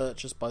assets were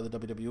purchased by the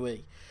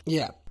WWE.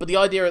 Yeah. But the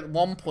idea at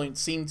one point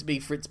seemed to be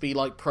for it to be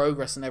like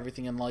Progress and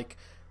everything, and like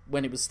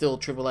when it was still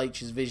Triple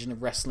H's vision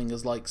of wrestling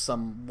as like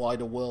some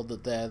wider world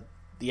that they're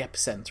the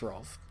epicenter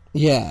of.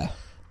 Yeah.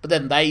 But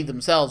then they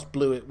themselves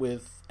blew it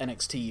with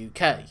NXT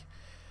UK,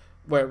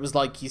 where it was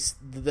like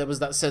there was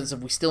that sense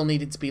of we still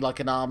need it to be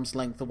like an arm's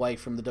length away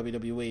from the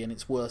WWE and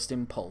its worst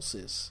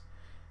impulses.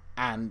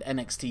 And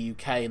NXT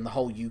UK and the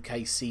whole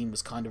UK scene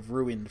was kind of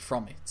ruined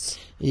from it.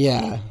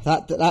 Yeah,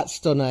 that's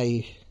done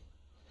a...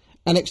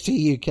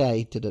 NXT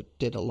UK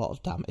did a lot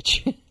of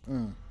damage.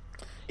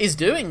 Is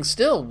doing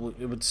still,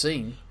 it would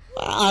seem.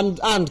 And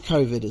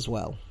COVID as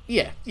well.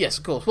 Yeah, yes,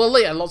 of course. Well,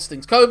 yeah, lots of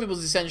things. COVID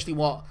was essentially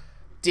what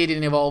did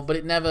it Evolve, but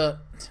it never...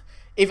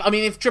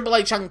 If Triple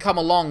H hadn't come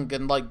along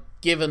and like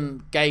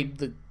given Gabe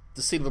the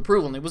seal of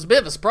approval, and it was a bit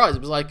of a surprise.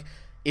 It was like,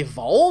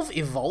 Evolve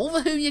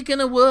are who you're going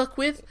to work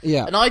with?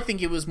 Yeah. And I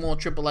think it was more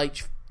Triple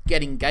H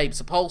getting Gabe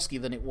Sapolsky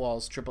than it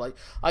was Triple H.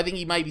 I think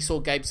he maybe saw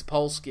Gabe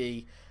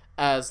Sapolsky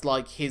as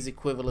like his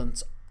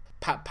equivalent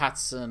Pat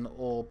Patterson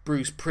or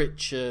Bruce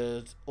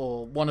Pritchard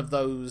or one of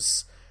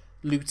those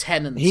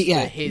lieutenants for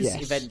his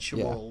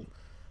eventual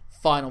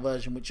final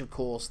version, which of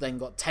course then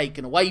got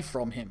taken away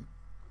from him.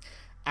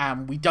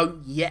 And we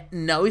don't yet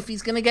know if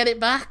he's going to get it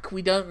back.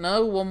 We don't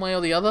know one way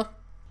or the other.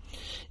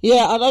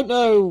 Yeah, I don't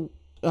know.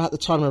 At the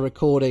time of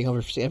recording,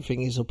 obviously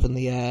everything is up in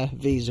the air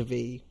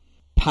vis-a-vis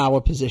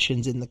power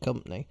positions in the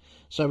company.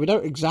 So we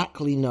don't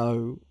exactly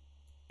know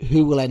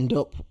who will end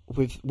up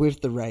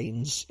with the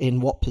reins in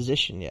what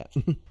position yet.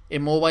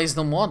 In more ways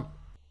than one.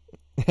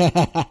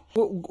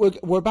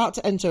 We're about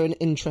to enter an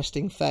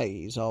interesting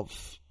phase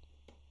of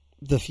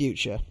the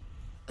future.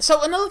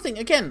 So another thing,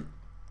 again,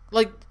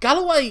 like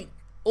Galloway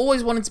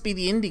always wanted to be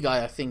the indie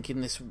guy, I think,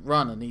 in this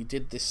run, and he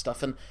did this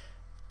stuff. And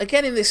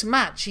again, in this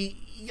match,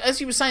 he,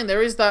 as you were saying,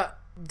 there is that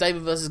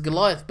David versus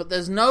Goliath, but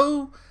there's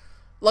no,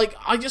 like,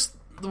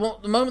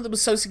 the moment that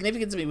was so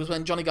significant to me was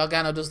when Johnny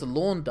Gargano does the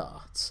lawn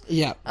darts.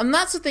 Yeah. And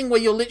that's the thing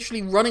where you're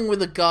literally running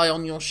with a guy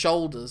on your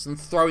shoulders and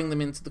throwing them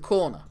into the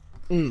corner.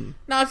 Mm.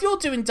 Now, if you're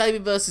doing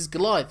David versus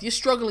Goliath, you're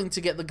struggling to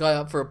get the guy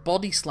up for a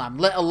body slam,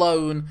 let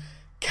alone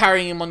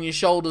carrying him on your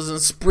shoulders and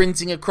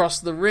sprinting across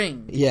the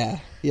ring. Yeah,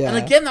 yeah. And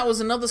again, that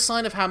was another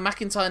sign of how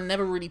McIntyre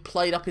never really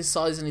played up his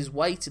size and his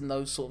weight in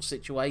those sort of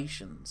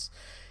situations.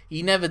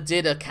 He never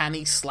did a can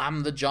he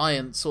slam the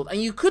giant sort,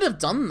 and you could have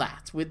done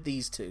that with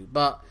these two,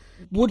 but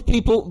would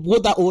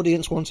that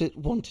audience wanted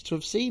to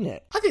have seen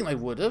it? I think they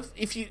would have.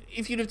 If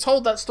you'd have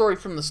told that story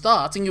from the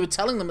start, and you were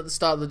telling them at the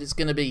start that it's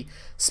going to be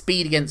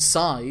speed against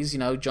size, you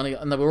know, Johnny,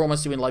 and they were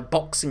almost doing like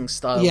boxing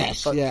style,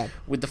 yes, yeah,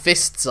 with the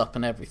fists up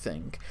and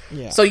everything.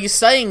 Yeah. So you're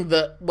saying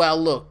that,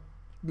 well, look,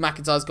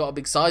 McIntyre's got a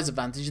big size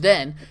advantage.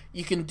 Then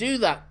you can do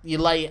that. You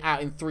lay it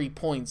out in 3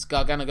 points.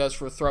 Gargano goes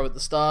for a throw at the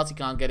start. He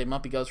can't get him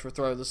up. He goes for a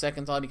throw the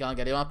second time. He can't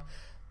get him up.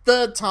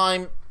 Third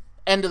time,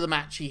 end of the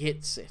match, he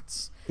hits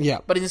it. Yeah.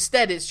 But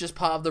instead, it's just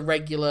part of the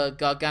regular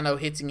Gargano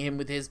hitting him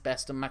with his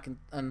best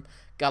and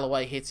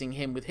Galloway hitting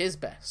him with his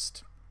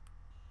best.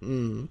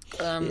 Mm.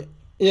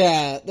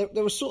 Yeah,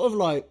 there was sort of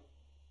like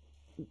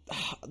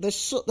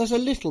there's a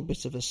little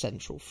bit of a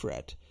central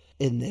thread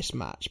in this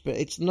match, but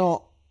it's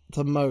not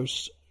the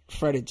most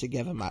threaded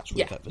together match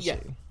we've ever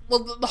seen.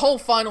 Well, the whole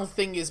final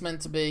thing is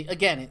meant to be,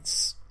 again,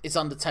 it's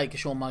Undertaker,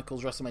 Shawn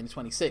Michaels, WrestleMania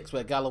 26,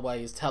 where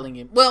Galloway is telling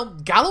him... Well,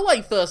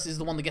 Galloway first is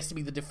the one that gets to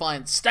be the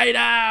defiant, stay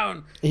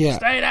down! Yeah.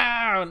 Stay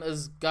down!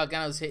 As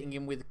Gargano's hitting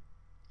him with,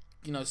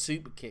 you know,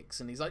 super kicks,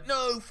 and he's like,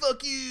 no,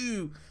 fuck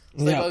you!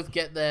 So they both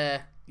get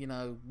their, you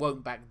know,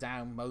 won't back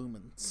down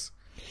moments.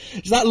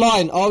 It's that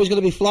line, I was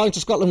going to be flying to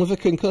Scotland with a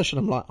concussion.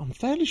 I'm like, I'm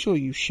fairly sure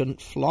you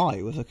shouldn't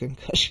fly with a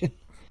concussion.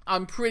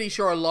 I'm pretty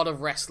sure a lot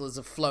of wrestlers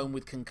have flown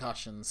with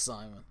concussions,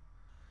 Simon.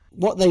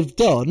 What they've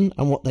done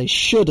and what they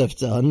should have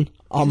done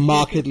are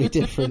markedly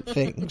different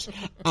things,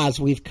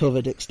 as we've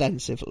covered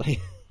extensively.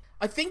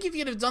 I think if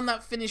you'd have done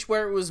that finish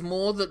where it was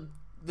more that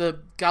the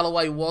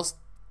Galloway was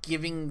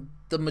giving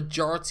the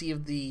majority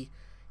of the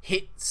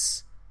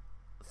hits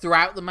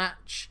throughout the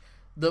match,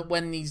 that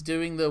when he's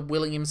doing the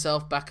willing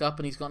himself back up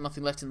and he's got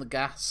nothing left in the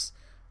gas,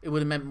 it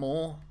would have meant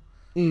more.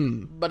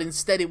 But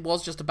instead it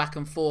was just a back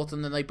and forth,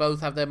 and then they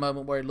both have their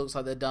moment where it looks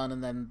like they're done,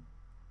 and then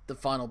the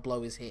final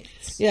blow is hit.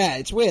 Yeah,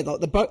 it's weird.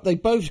 Like they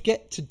both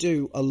get to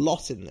do a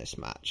lot in this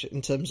match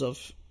in terms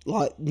of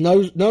like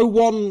no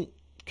one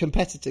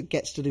competitor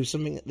gets to do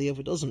something that the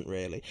other doesn't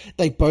really.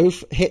 They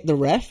both hit the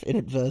ref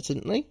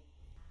inadvertently.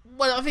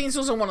 Well, I think it's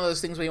also one of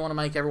those things where you want to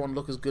make everyone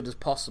look as good as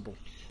possible.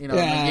 You know,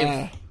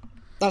 yeah.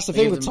 That's the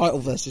thing with title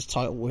versus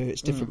title, where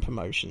it's different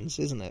promotions,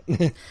 isn't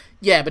it?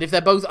 Yeah, but if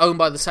they're both owned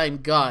by the same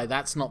guy,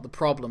 that's not the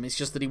problem. It's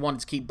just that he wanted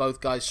to keep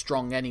both guys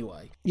strong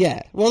anyway.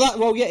 Yeah,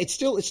 it's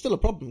still a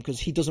problem because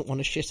he doesn't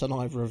want to shit on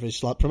either of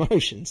his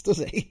promotions, does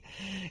he?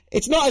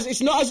 It's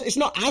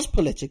not as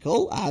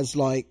political as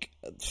like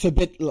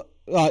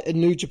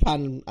New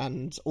Japan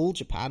and All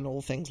Japan,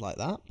 all things like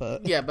that.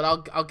 But yeah, but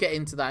I'll get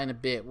into that in a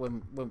bit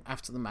when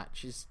after the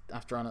matches,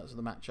 after our notes of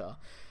the match are.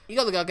 You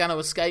got the Gargano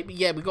escape.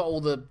 Yeah, we got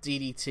all the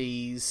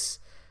DDTs,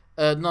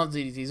 not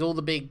DDTs, all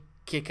the big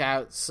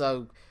kickouts.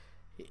 So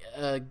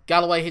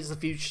Galloway hits the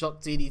Future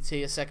Shock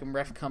DDT. A second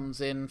ref comes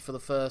in for the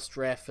first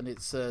ref, and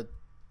it's a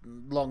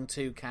long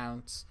 2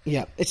 count.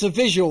 Yeah, it's a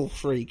visual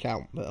 3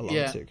 count, but a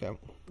long 2 count.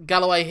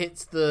 Galloway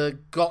hits the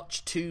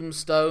Gotch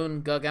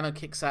Tombstone. Gargano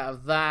kicks out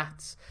of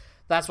that.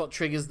 That's what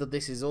triggers the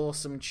 "This is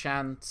awesome"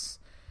 chant.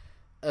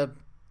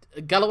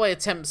 Galloway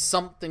attempts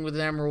something with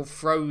an Emerald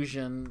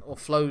Flosion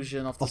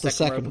off the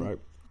second rope.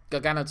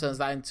 Gargano turns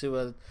that into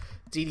a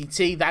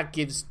DDT. That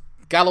gives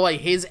Galloway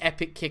his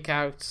epic kick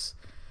out.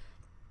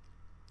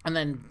 And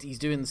then he's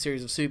doing the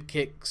series of super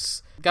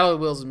kicks. Galloway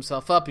wheels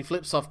himself up. He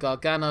flips off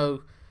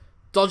Gargano,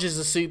 dodges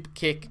a super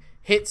kick,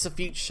 hits a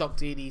Future Shock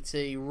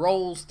DDT,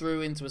 rolls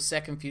through into a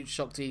second Future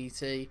Shock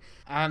DDT,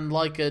 and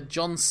like a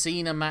John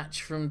Cena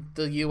match from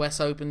the US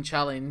Open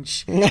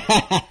Challenge,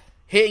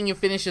 hitting your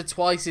finisher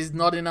twice is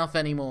not enough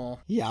anymore.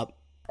 Yep.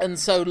 And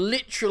so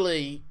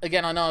literally,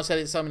 again, I know I've said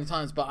it so many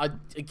times, but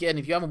again,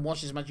 if you haven't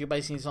watched this match, you're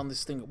basing this on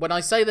this thing. When I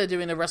say they're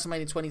doing a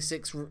WrestleMania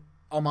 26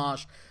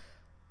 homage,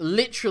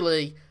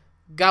 literally,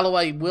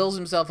 Galloway wheels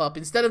himself up.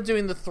 Instead of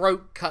doing the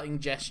throat-cutting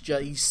gesture,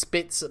 he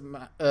spits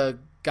at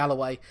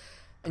Galloway,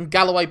 and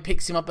Galloway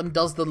picks him up and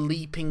does the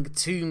leaping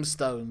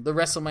tombstone, the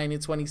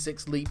WrestleMania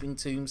 26 leaping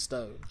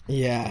tombstone.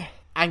 Yeah.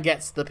 And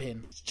gets the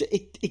pin.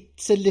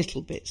 It's a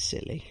little bit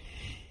silly.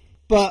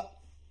 But,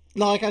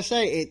 like I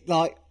say,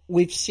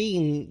 we've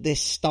seen this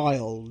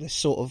style, this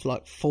sort of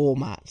like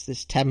format,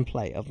 this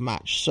template of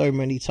match so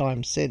many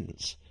times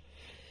since.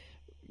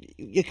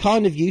 You're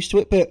kind of used to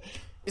it, but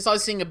it's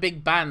like seeing a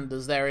big band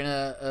as they're in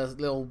a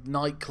little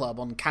nightclub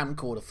on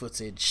camcorder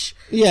footage.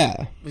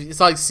 Yeah. It's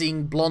like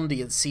seeing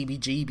Blondie at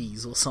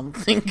CBGB's or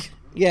something.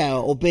 Yeah,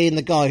 or being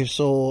the guy who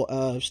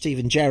saw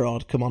Steven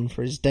Gerrard come on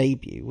for his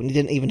debut when he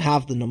didn't even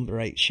have the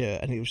number 8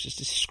 shirt and he was just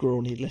a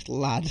scrawny little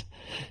lad.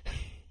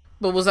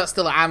 But was that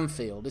still at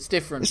Anfield? It's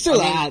different. It's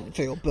still at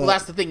Anfield, but well,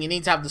 that's the thing. You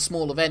need to have the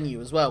smaller venue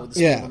as well with the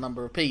smaller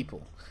number of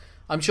people.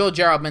 I'm sure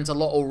Gerrard meant a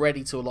lot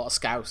already to a lot of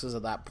Scousers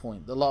at that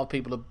point. A lot of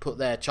people had put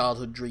their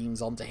childhood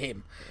dreams onto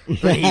him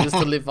that he was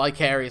to live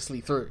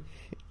vicariously through.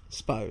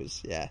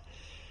 Suppose, yeah.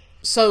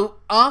 So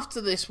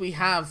after this, we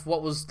have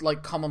what was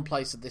like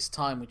commonplace at this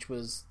time, which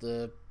was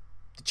the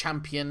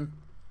champion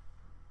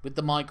with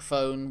the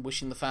microphone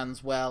wishing the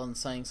fans well and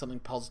saying something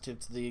positive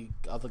to the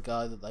other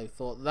guy that they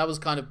thought. That was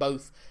kind of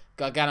both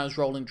Gargano's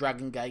role in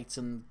Dragon Gate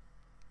and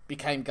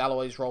became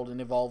Galloway's role in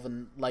Evolve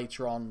and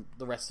later on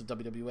the rest of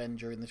WWN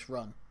during this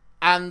run.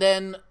 And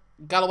then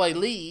Galloway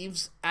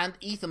leaves and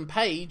Ethan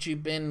Page,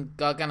 who'd been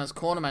Gargano's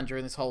cornerman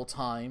during this whole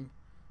time,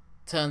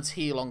 turns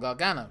heel on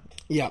Gargano.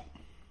 Yep.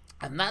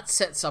 And that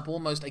sets up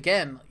almost,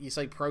 again, you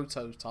say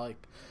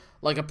prototype,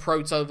 like a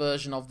proto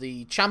version of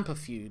the Ciampa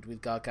feud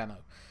with Gargano,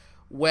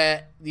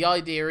 where the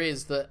idea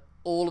is that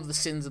all of the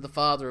sins of the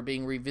father are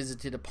being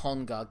revisited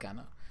upon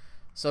Gargano.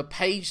 So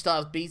Page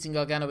starts beating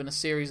Gargano in a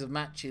series of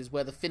matches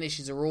where the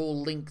finishes are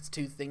all linked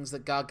to things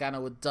that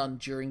Gargano had done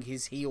during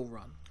his heel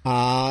run.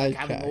 Okay.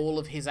 Having all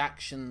of his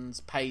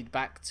actions paid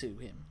back to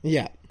him.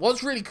 Yeah.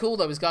 What's really cool,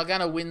 though, is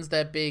Gargano wins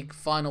their big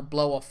final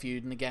blow-off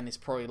feud, and again, it's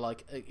probably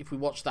like, if we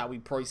watch that,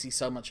 we'd probably see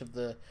so much of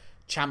the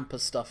Ciampa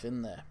stuff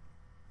in there.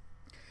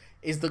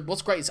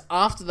 What's great is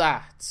after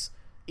that,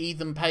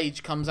 Ethan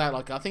Page comes out,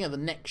 like I think at the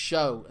next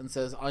show, and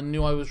says, I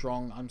knew I was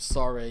wrong, I'm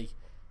sorry,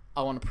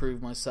 I want to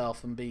prove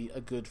myself and be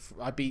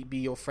be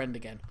your friend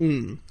again.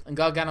 And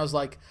Gargano's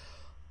like,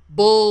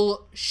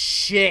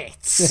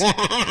 bullshit.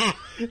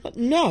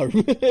 No.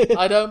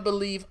 I don't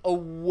believe a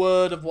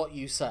word of what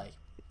you say.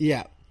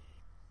 Yeah.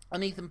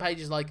 And Ethan Page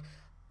is like,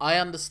 I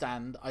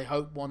understand. I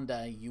hope one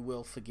day you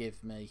will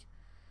forgive me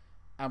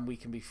and we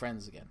can be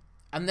friends again.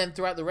 And then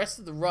throughout the rest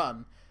of the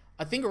run,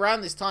 I think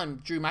around this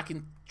time,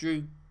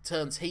 Drew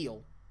turns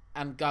heel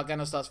and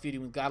Gargano starts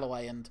feuding with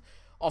Galloway, and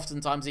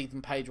oftentimes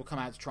Ethan Page will come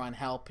out to try and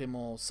help him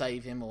or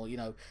save him or,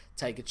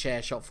 take a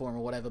chair shot for him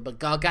or whatever. But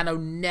Gargano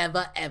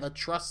never, ever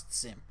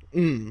trusts him.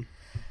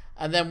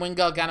 And then when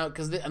Gargano,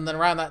 and then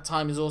around that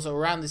time is also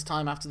around this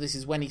time after this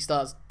is when he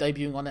starts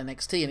debuting on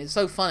NXT, and it's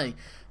so funny.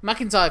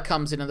 McIntyre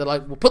comes in and they're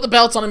like, "We'll put the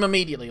belt on him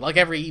immediately," like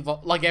every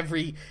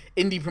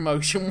indie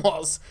promotion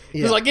was.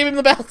 He was like, "Give him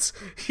the belt,"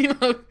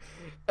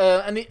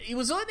 And he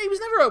was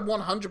never a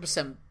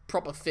 100%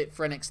 proper fit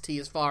for NXT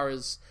as far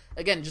as,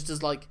 again, just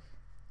as like,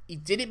 he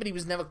did it, but he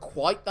was never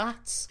quite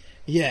that.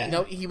 Yeah. You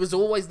know, he was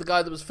always the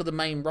guy that was for the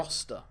main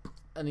roster.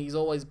 And he's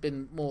always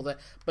been more there.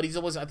 But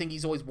I think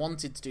he's always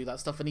wanted to do that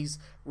stuff. And he's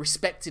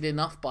respected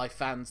enough by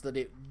fans that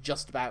it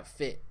just about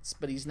fits.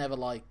 But he's never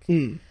like...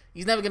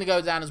 He's never going to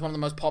go down as one of the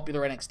most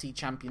popular NXT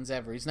champions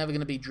ever. He's never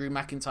going to be Drew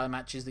McIntyre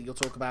matches that you'll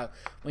talk about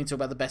when you talk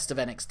about the best of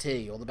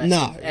NXT or the best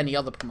of any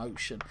other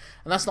promotion.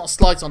 And that's not a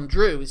slight on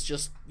Drew. It's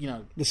just, you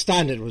know... The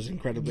standard was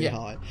incredibly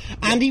high.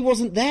 And he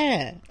wasn't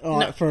there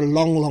for a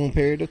long, long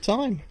period of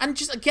time. And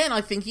just, again,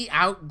 I think he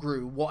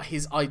outgrew what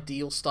his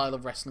ideal style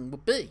of wrestling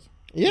would be.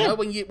 Yeah. You know,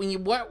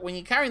 when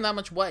you're carrying that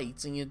much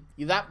weight and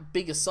you're that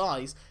big a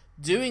size,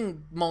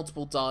 doing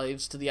multiple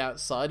dives to the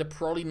outside are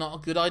probably not a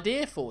good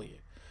idea for you.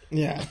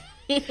 Yeah.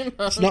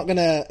 It's not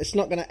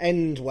gonna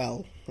end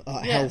well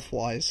health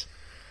wise.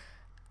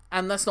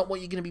 And that's not what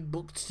you're going to be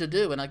booked to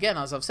do. And again,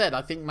 as I've said,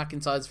 I think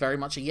McIntyre's very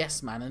much a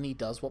yes man, and he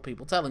does what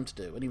people tell him to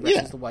do, and he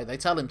wrestles the way they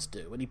tell him to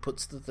do, and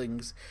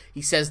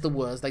he says the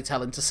words they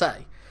tell him to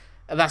say.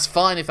 And that's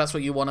fine if that's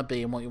what you want to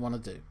be and what you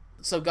want to do.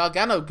 So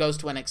Gargano goes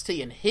to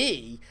NXT, and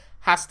he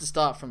has to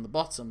start from the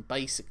bottom,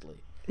 basically.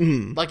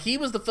 Like, he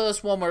was the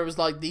first one where it was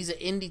like, these are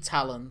indie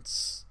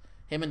talents,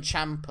 him and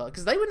Ciampa,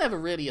 because they were never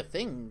really a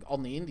thing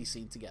on the indie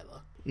scene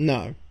together.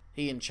 No.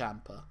 He and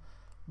Ciampa.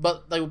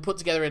 But they were put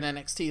together in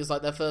NXT as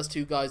like their first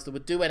two guys that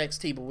would do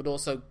NXT, but would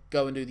also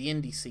go and do the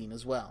indie scene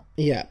as well.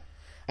 Yeah.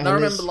 And I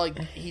remember, like,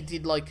 he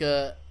did like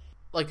a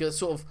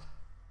sort of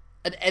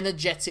an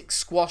energetic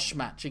squash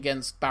match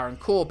against Baron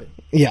Corbin.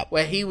 Yeah.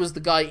 Where he was the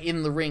guy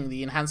in the ring,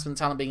 the enhancement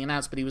talent being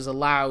announced, but he was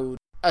allowed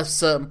a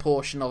certain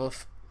portion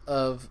of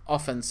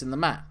offense in the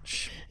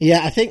match.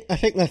 Yeah, I think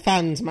the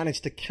fans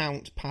managed to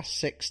count past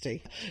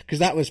 60, because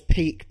that was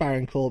peak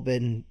Baron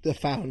Corbin, the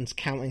fans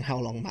counting how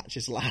long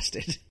matches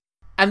lasted.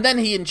 And then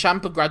he and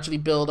Ciampa gradually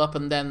build up,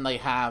 and then they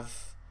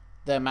have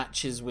their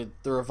matches with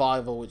the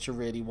Revival, which are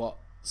really what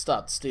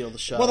start to steal the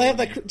show. Well, they have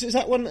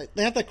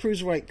they have their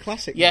Cruiserweight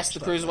Classic? Yes, the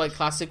Cruiserweight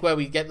Classic, where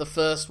we get the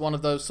first one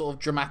of those sort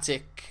of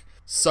dramatic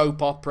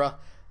soap opera,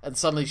 and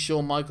suddenly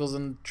Shawn Michaels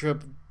and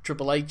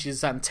Triple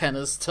H's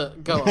antennas to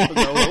go up and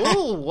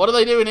go, ooh, what are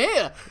they doing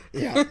here?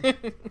 Yeah.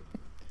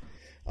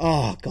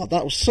 Oh, God,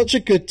 that was such a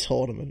good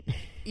tournament.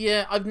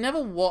 Yeah, I've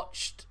never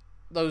watched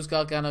those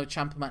Gargano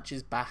Ciampa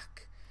matches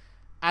back.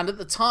 And at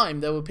the time,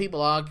 there were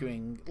people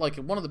arguing, like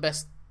one of the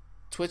best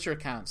Twitter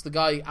accounts, the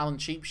guy Alan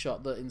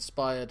Cheapshot that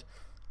inspired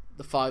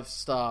the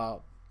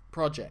 5-Star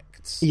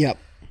Project. Yep.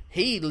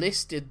 He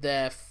listed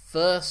their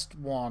first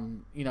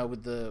one, you know,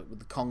 with the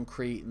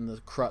concrete and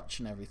the crutch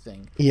and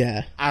everything,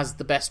 as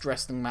the best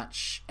wrestling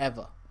match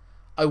ever.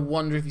 I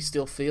wonder if he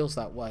still feels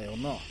that way or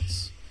not.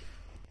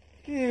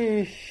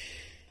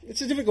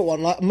 It's a difficult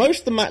one. Like, most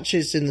of the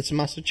matches in the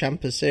Tommaso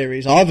Ciampa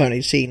series, I've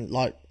only seen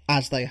like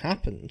as they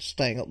happened,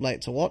 staying up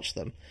late to watch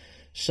them.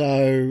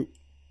 So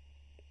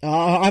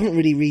I haven't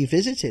really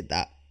revisited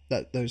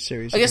those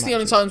series. I guess the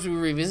only times we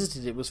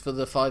revisited it was for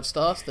the 5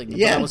 Stars thing. But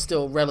that was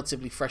still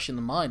relatively fresh in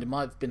the mind. It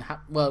might have been it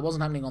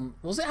wasn't happening on.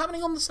 Was it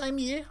happening on the same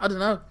year? I don't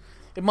know.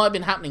 It might have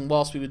been happening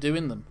whilst we were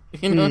doing them.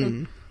 You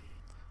know,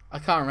 I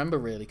can't remember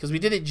really, because we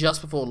did it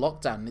just before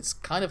lockdown, and it's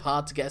kind of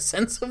hard to get a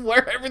sense of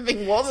where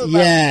everything was.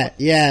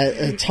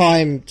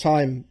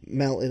 Time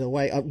melted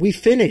away. We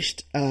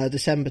finished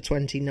December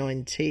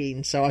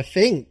 2019, so I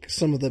think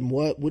some of them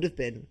would have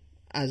been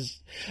I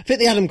think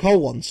the Adam Cole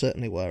ones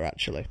certainly were,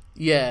 actually.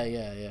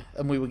 Yeah.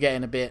 And we were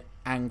getting a bit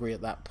angry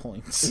at that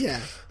point. Yeah.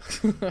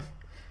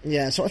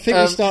 Yeah, so I think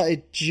we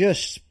started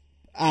just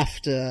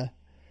after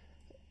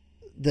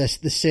the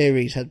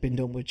series had been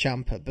done with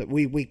Ciampa, but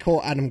we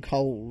caught Adam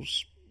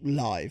Cole's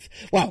live.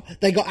 Well,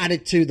 they got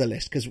added to the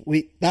list because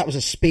that was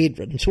a speed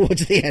run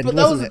towards the end. But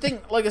that was the thing.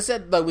 Like I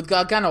said, though, with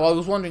Gargano, I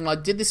was wondering,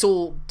 like, did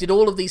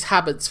all of these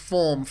habits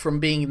form from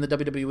being in the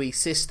WWE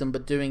system,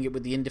 but doing it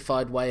with the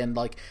indified way, and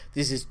like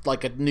this is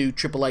like a new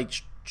Triple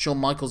H, Shawn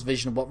Michaels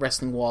vision of what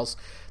wrestling was.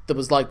 That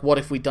was like, what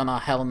if we'd done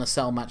our Hell in a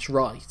Cell match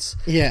right?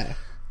 Yeah.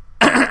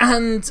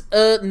 And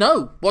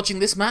no, watching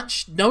this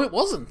match, no, it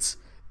wasn't.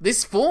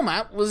 This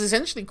format was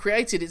essentially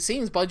created, it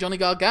seems, by Johnny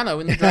Gargano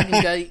in the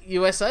Dragon Gate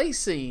USA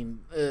scene,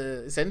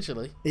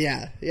 essentially.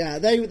 Yeah.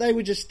 They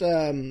were just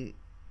they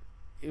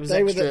were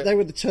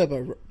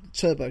the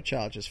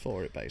turbochargers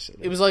for it,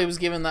 basically. It was like it was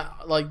given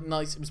that like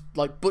nice. It was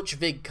like Butch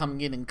Vig coming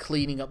in and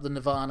cleaning up the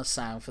Nirvana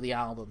sound for the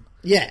album.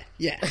 Yeah.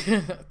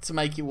 To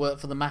make it work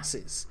for the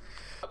masses.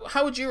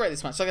 How would you rate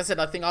this match? Like I said,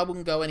 I think I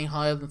wouldn't go any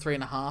higher than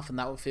 3.5, and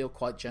that would feel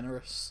quite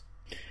generous.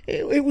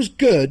 It was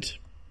good.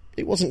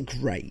 It wasn't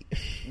great.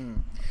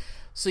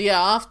 So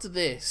yeah, after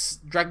this,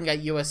 Dragon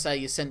Gate USA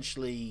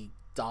essentially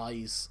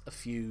dies a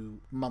few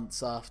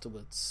months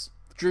afterwards.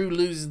 Drew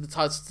loses the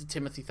title to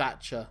Timothy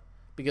Thatcher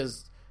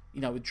because,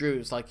 you know, with Drew,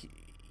 it's like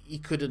he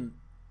couldn't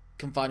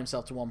confine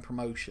himself to one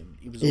promotion.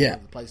 He was all over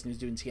the place, and he was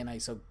doing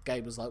TNA, so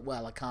Gabe was like,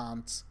 well, I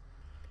can't.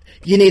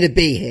 You need to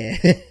be here.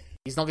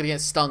 He's not going to get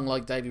stung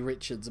like Davey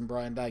Richards and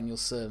Bryan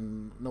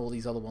Danielson and all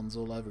these other ones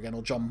all over again,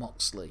 or Jon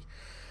Moxley.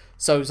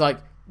 So it's like,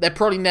 they're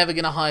probably never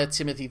going to hire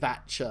Timothy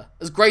Thatcher.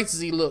 As great as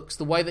he looks,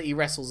 the way that he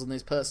wrestles and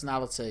his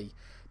personality,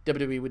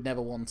 WWE would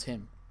never want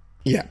him.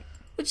 Yeah.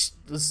 Which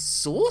is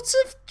sort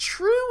of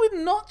true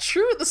and not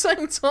true at the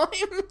same time.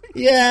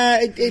 Yeah,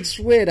 it's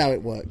weird how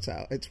it worked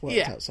out. It's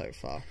worked out so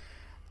far.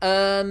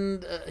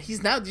 And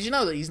he's now... Did you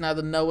know that he's now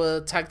the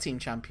Noah Tag Team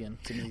Champion?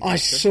 I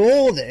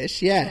saw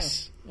this,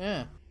 yes.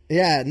 Yeah.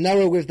 Yeah,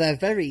 Noah with their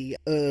very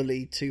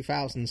early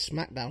 2000s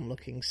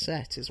SmackDown-looking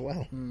set as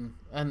well.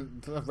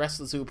 And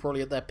wrestlers who were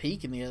probably at their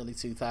peak in the early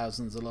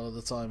 2000s a lot of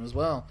the time as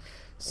well.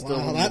 Still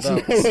wow, that's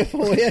Noah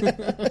for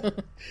you.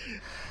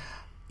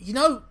 You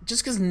know,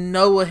 just because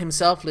Noah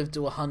himself lived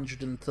to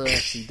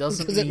 130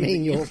 doesn't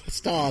mean your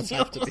stars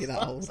have to be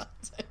that old.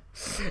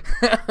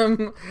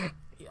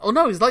 Oh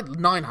no, he's like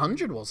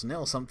 900, wasn't it,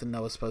 or something?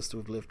 Noah's supposed to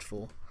have lived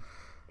for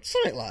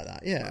something like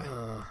that,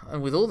 yeah.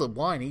 And with all the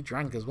wine he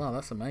drank as well,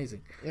 that's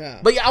amazing.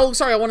 Yeah. But yeah, oh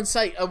sorry, I wanted to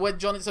say when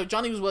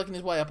Johnny was working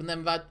his way up, and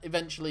then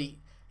eventually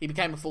he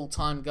became a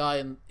full-time guy,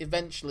 and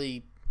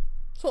eventually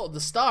sort of the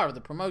star of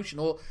the promotion,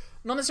 or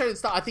not necessarily the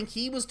star. I think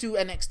he was to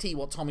NXT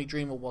what Tommy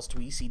Dreamer was to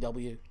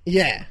ECW.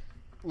 Yeah.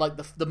 Like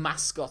the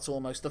mascot,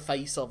 almost the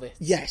face of it.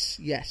 Yes.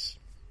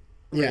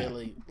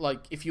 Really, yeah. Like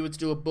if you were to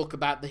do a book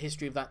about the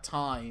history of that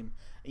time,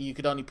 and you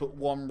could only put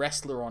one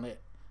wrestler on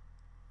it,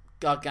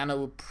 Gargano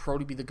would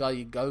probably be the guy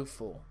you'd go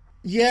for.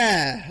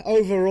 Yeah,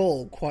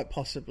 overall, quite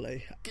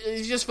possibly.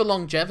 It's just for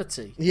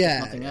longevity.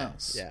 Yeah. Nothing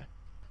else. Yeah.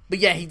 But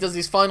yeah, he does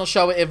his final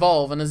show at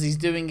Evolve, and as he's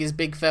doing his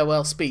big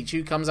farewell speech,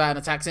 who comes out and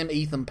attacks him?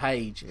 Ethan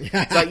Page. It's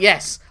like,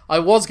 yes, I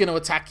was going to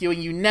attack you,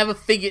 and you never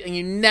figured,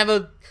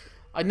 and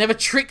I never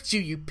tricked you,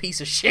 you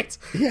piece of shit.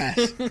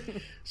 Yes.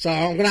 So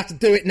I'm going to have to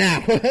do it now.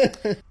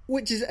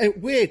 Which is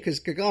weird, because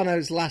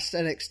Gargano's last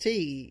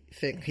NXT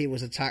thing, he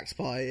was attacked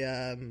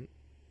by...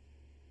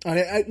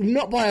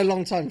 not by a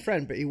long-time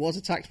friend, but he was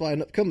attacked by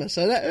an upcomer.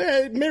 So that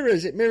it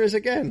mirrors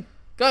again.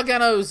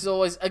 Gargano's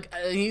always...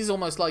 he's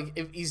almost like...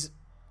 If he's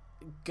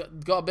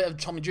got a bit of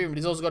Tommy Dreamer, but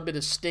he's also got a bit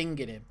of Sting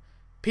in him.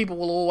 People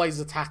will always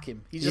attack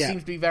him. He just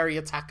seems to be very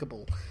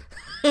attackable.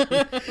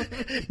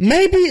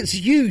 Maybe it's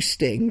you,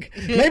 Sting.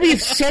 Maybe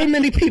if so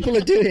many people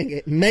are doing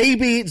it,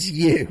 maybe it's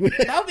you.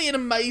 That would be an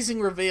amazing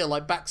reveal.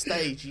 Like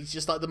backstage, he's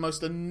just like the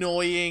most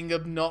annoying,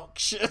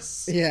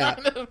 obnoxious,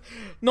 kind of,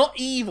 not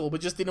evil, but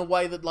just in a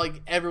way that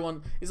like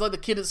everyone is like the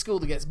kid at school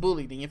that gets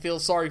bullied, and you feel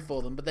sorry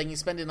for them, but then you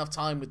spend enough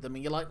time with them,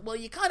 and you're like, well,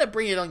 you kind of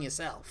bring it on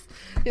yourself.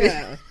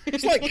 Yeah,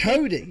 it's like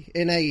Cody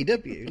in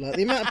AEW. Like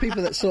the amount of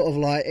people that sort of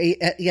like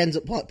he ends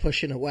up like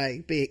pushing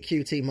away. Be it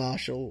QT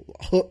Marshall,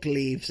 Hook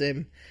leaves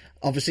him.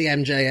 Obviously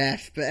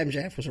MJF, but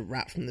MJF was a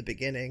rat from the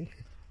beginning.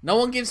 No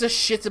one gives a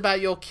shit about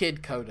your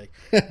kid, Cody.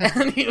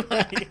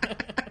 Anyway.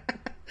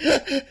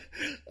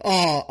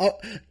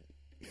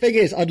 Thing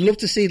is, I'd love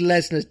to see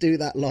Lesnar do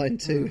that line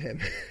to him.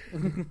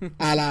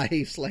 A la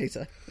Heath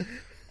Slater.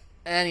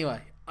 Anyway,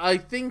 I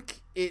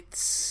think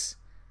it's...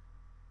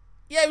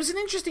 Yeah, it was an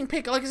interesting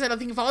pick. Like I said, I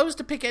think if I was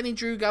to pick any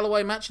Drew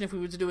Galloway match, and if we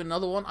were to do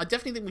another one, I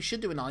definitely think we should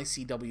do an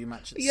ICW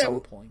match at some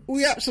point.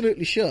 We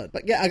absolutely should.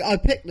 But yeah, I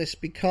picked this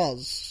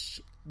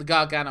because... The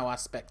Gargano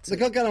aspect. The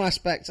Gargano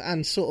aspect,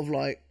 and sort of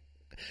like...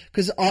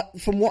 Because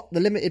from what the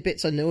limited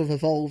bits I know of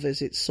Evolve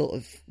is, it's sort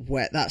of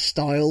where that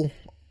style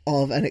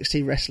of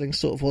NXT wrestling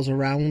sort of was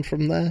around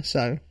from there,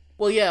 so...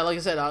 Well, yeah, like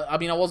I said, I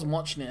mean, I wasn't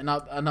watching it, and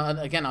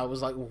again, I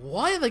was like,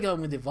 why are they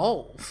going with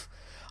Evolve?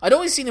 I'd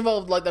always seen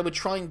Evolve like they were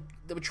trying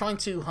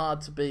too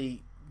hard to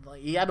be...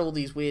 Like, he had all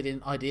these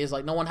weird ideas,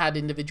 like no one had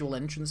individual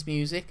entrance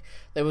music.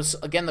 They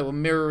were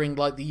mirroring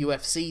like the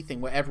UFC thing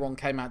where everyone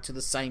came out to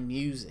the same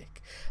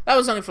music. That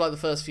was only for like the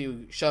first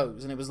few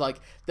shows, and it was like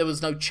there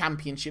was no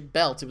championship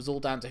belt. It was all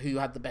down to who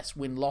had the best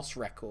win-loss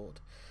record.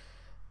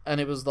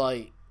 And it was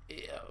like...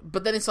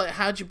 But then it's like,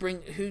 how'd you bring...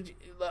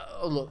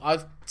 Oh, look,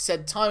 I've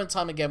said time and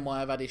time again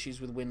why I've had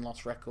issues with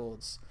win-loss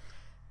records.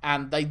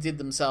 And they did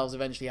themselves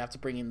eventually have to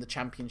bring in the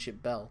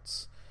championship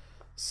belts.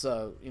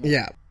 So,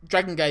 yeah.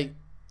 Dragon Gate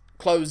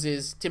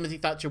closes, Timothy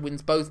Thatcher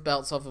wins both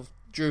belts off of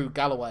Drew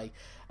Galloway,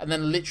 and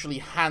then literally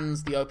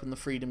hands the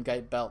Freedom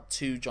Gate belt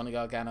to Johnny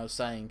Gargano,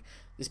 saying,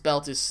 this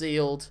belt is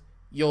sealed,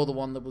 you're the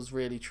one that was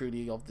really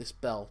truly of this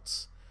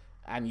belt,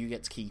 and you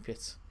get to keep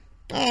it.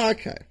 Oh,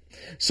 okay.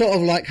 Sort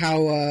of like how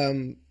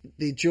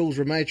the Jules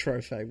Rimet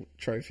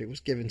trophy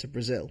was given to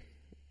Brazil,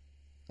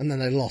 and then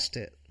they lost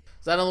it.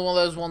 Is that another one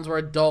of those ones where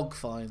a dog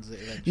finds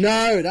it eventually?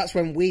 No, that's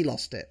when we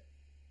lost it.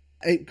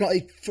 It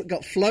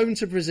got flown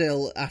to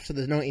Brazil after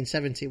the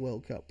 1970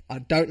 World Cup. I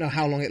don't know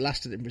how long it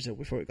lasted in Brazil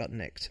before it got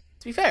nicked.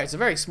 To be fair, it's a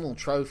very small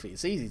trophy.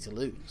 It's easy to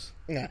lose.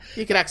 Yeah.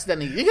 You could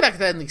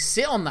accidentally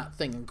sit on that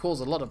thing and cause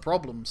a lot of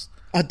problems.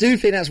 I do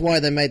think that's why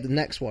they made the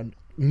next one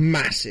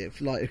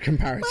massive, like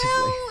comparatively.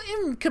 Well,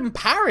 in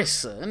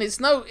comparison, it's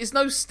no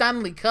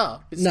Stanley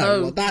Cup.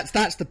 Well,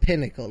 that's the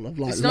pinnacle of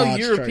like. It's large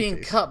no European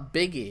trophies. Cup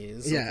big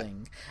ears. Yeah.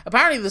 Thing.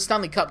 Apparently, the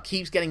Stanley Cup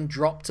keeps getting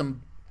dropped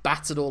and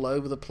battered all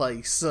over the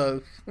place,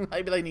 so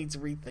maybe they need to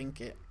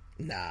rethink it.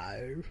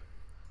 No.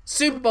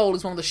 Super Bowl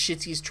is one of the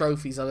shittiest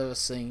trophies I've ever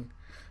seen,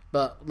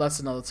 but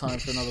that's another time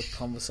for another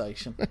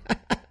conversation.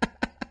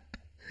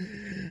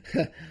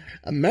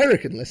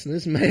 American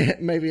listeners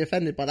may be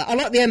offended by that. I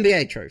like the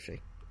NBA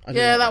trophy.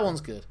 Yeah, that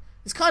one's good.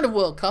 It's kind of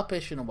World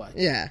Cup-ish in a way.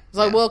 Yeah. It's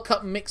like World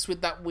Cup mixed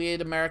with that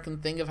weird American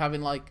thing of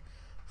having, like,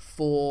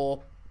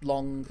 4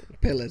 long...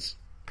 Pillars.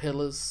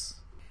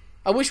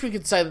 I wish we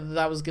could say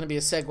that was going to be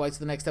a segue to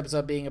the next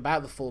episode being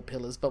about the 4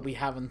 pillars, but we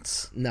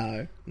haven't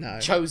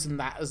chosen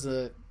that as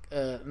an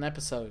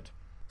episode.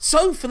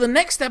 So, for the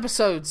next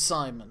episode,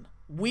 Simon,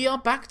 we are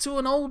back to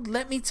an old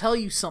Let Me Tell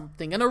You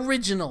Something, an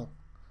original,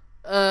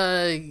 proper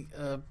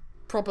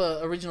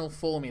original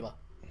formula.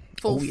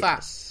 Full fat,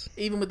 yes.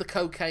 Even with the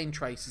cocaine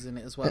traces in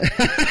it as well.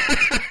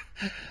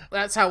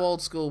 That's how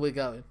old school we're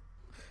going.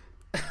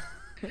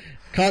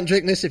 Can't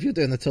drink this if you're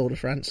doing the Tour de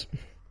France.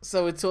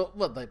 So it's all,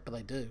 well, they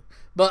do.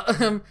 But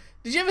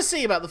did you ever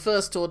see about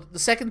the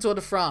second Tour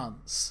de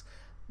France?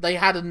 They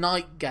had a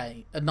night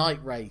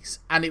race,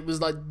 and it was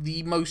like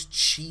the most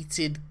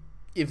cheated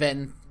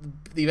event,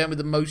 the event with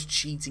the most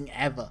cheating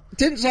ever.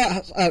 Didn't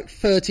like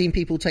 13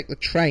 people take the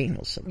train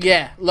or something?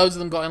 Yeah, loads of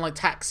them got in like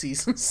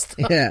taxis and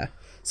stuff. Yeah.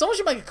 Someone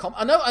should make a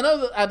I know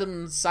that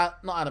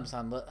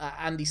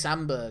Andy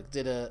Samberg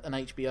did an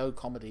HBO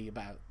comedy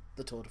about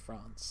the Tour de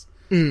France.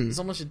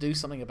 Someone should do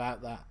something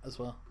about that as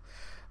well.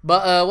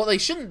 But what they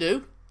shouldn't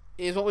do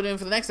is what we're doing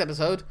for the next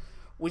episode,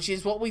 which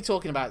is what we're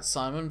talking about,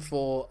 Simon,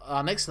 for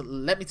our next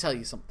Let Me Tell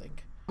You Something.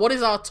 What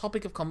is our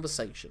topic of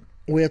conversation?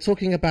 We are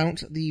talking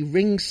about the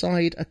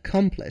ringside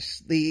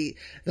accomplice, the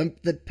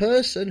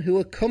person who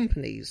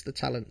accompanies the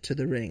talent to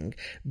the ring,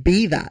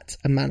 be that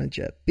a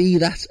manager, be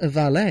that a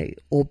valet,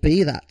 or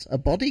be that a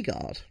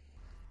bodyguard.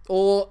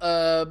 Or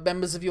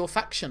members of your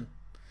faction,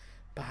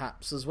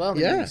 perhaps, as well,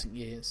 in recent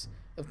years.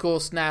 Of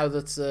course, now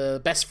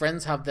that Best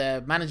Friends have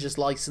their manager's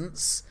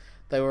license,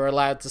 they were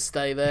allowed to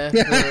stay there for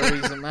a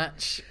recent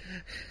match.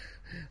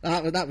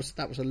 That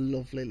was a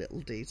lovely little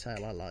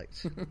detail I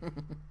liked.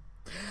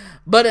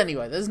 But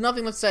anyway, there's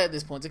nothing to say at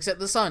this point except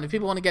the sign. If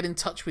people want to get in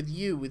touch with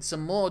you with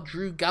some more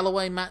Drew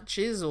Galloway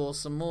matches or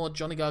some more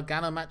Johnny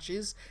Gargano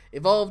matches,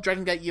 Evolve,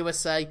 Dragon Gate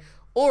USA,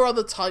 or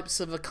other types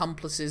of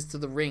accomplices to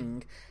the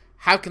ring,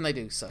 how can they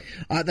do so?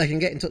 They can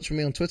get in touch with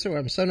me on Twitter, where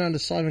I'm so known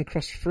as Simon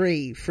Cross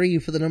Free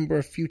for the number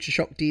of Future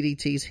Shock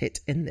DDTs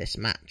hit in this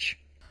match.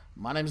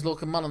 My name's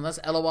Lorcan Mullen, that's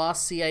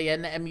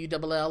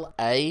LORCANMULLA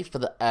for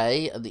the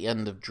A at the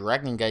end of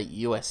Dragon Gate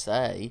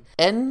USA,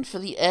 N for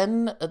the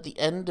N at the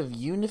end of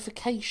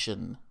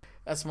Unification.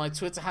 That's my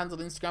Twitter handle,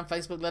 Instagram,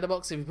 Facebook,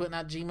 Letterboxd. If you're putting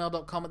out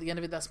gmail.com at the end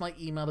of it, that's my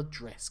email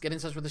address. Get in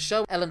touch with the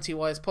show,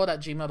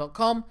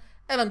 lmtyspod@gmail.com.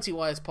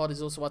 LMTYSpod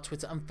is also our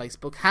Twitter and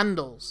Facebook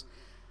handles.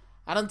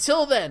 And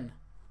until then,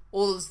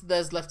 all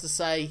there's left to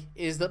say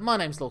is that my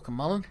name's Lorcan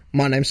Mullen.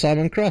 My name's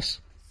Simon Cross.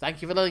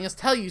 Thank you for letting us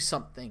tell you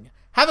something.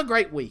 Have a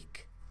great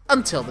week.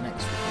 Until the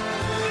next week.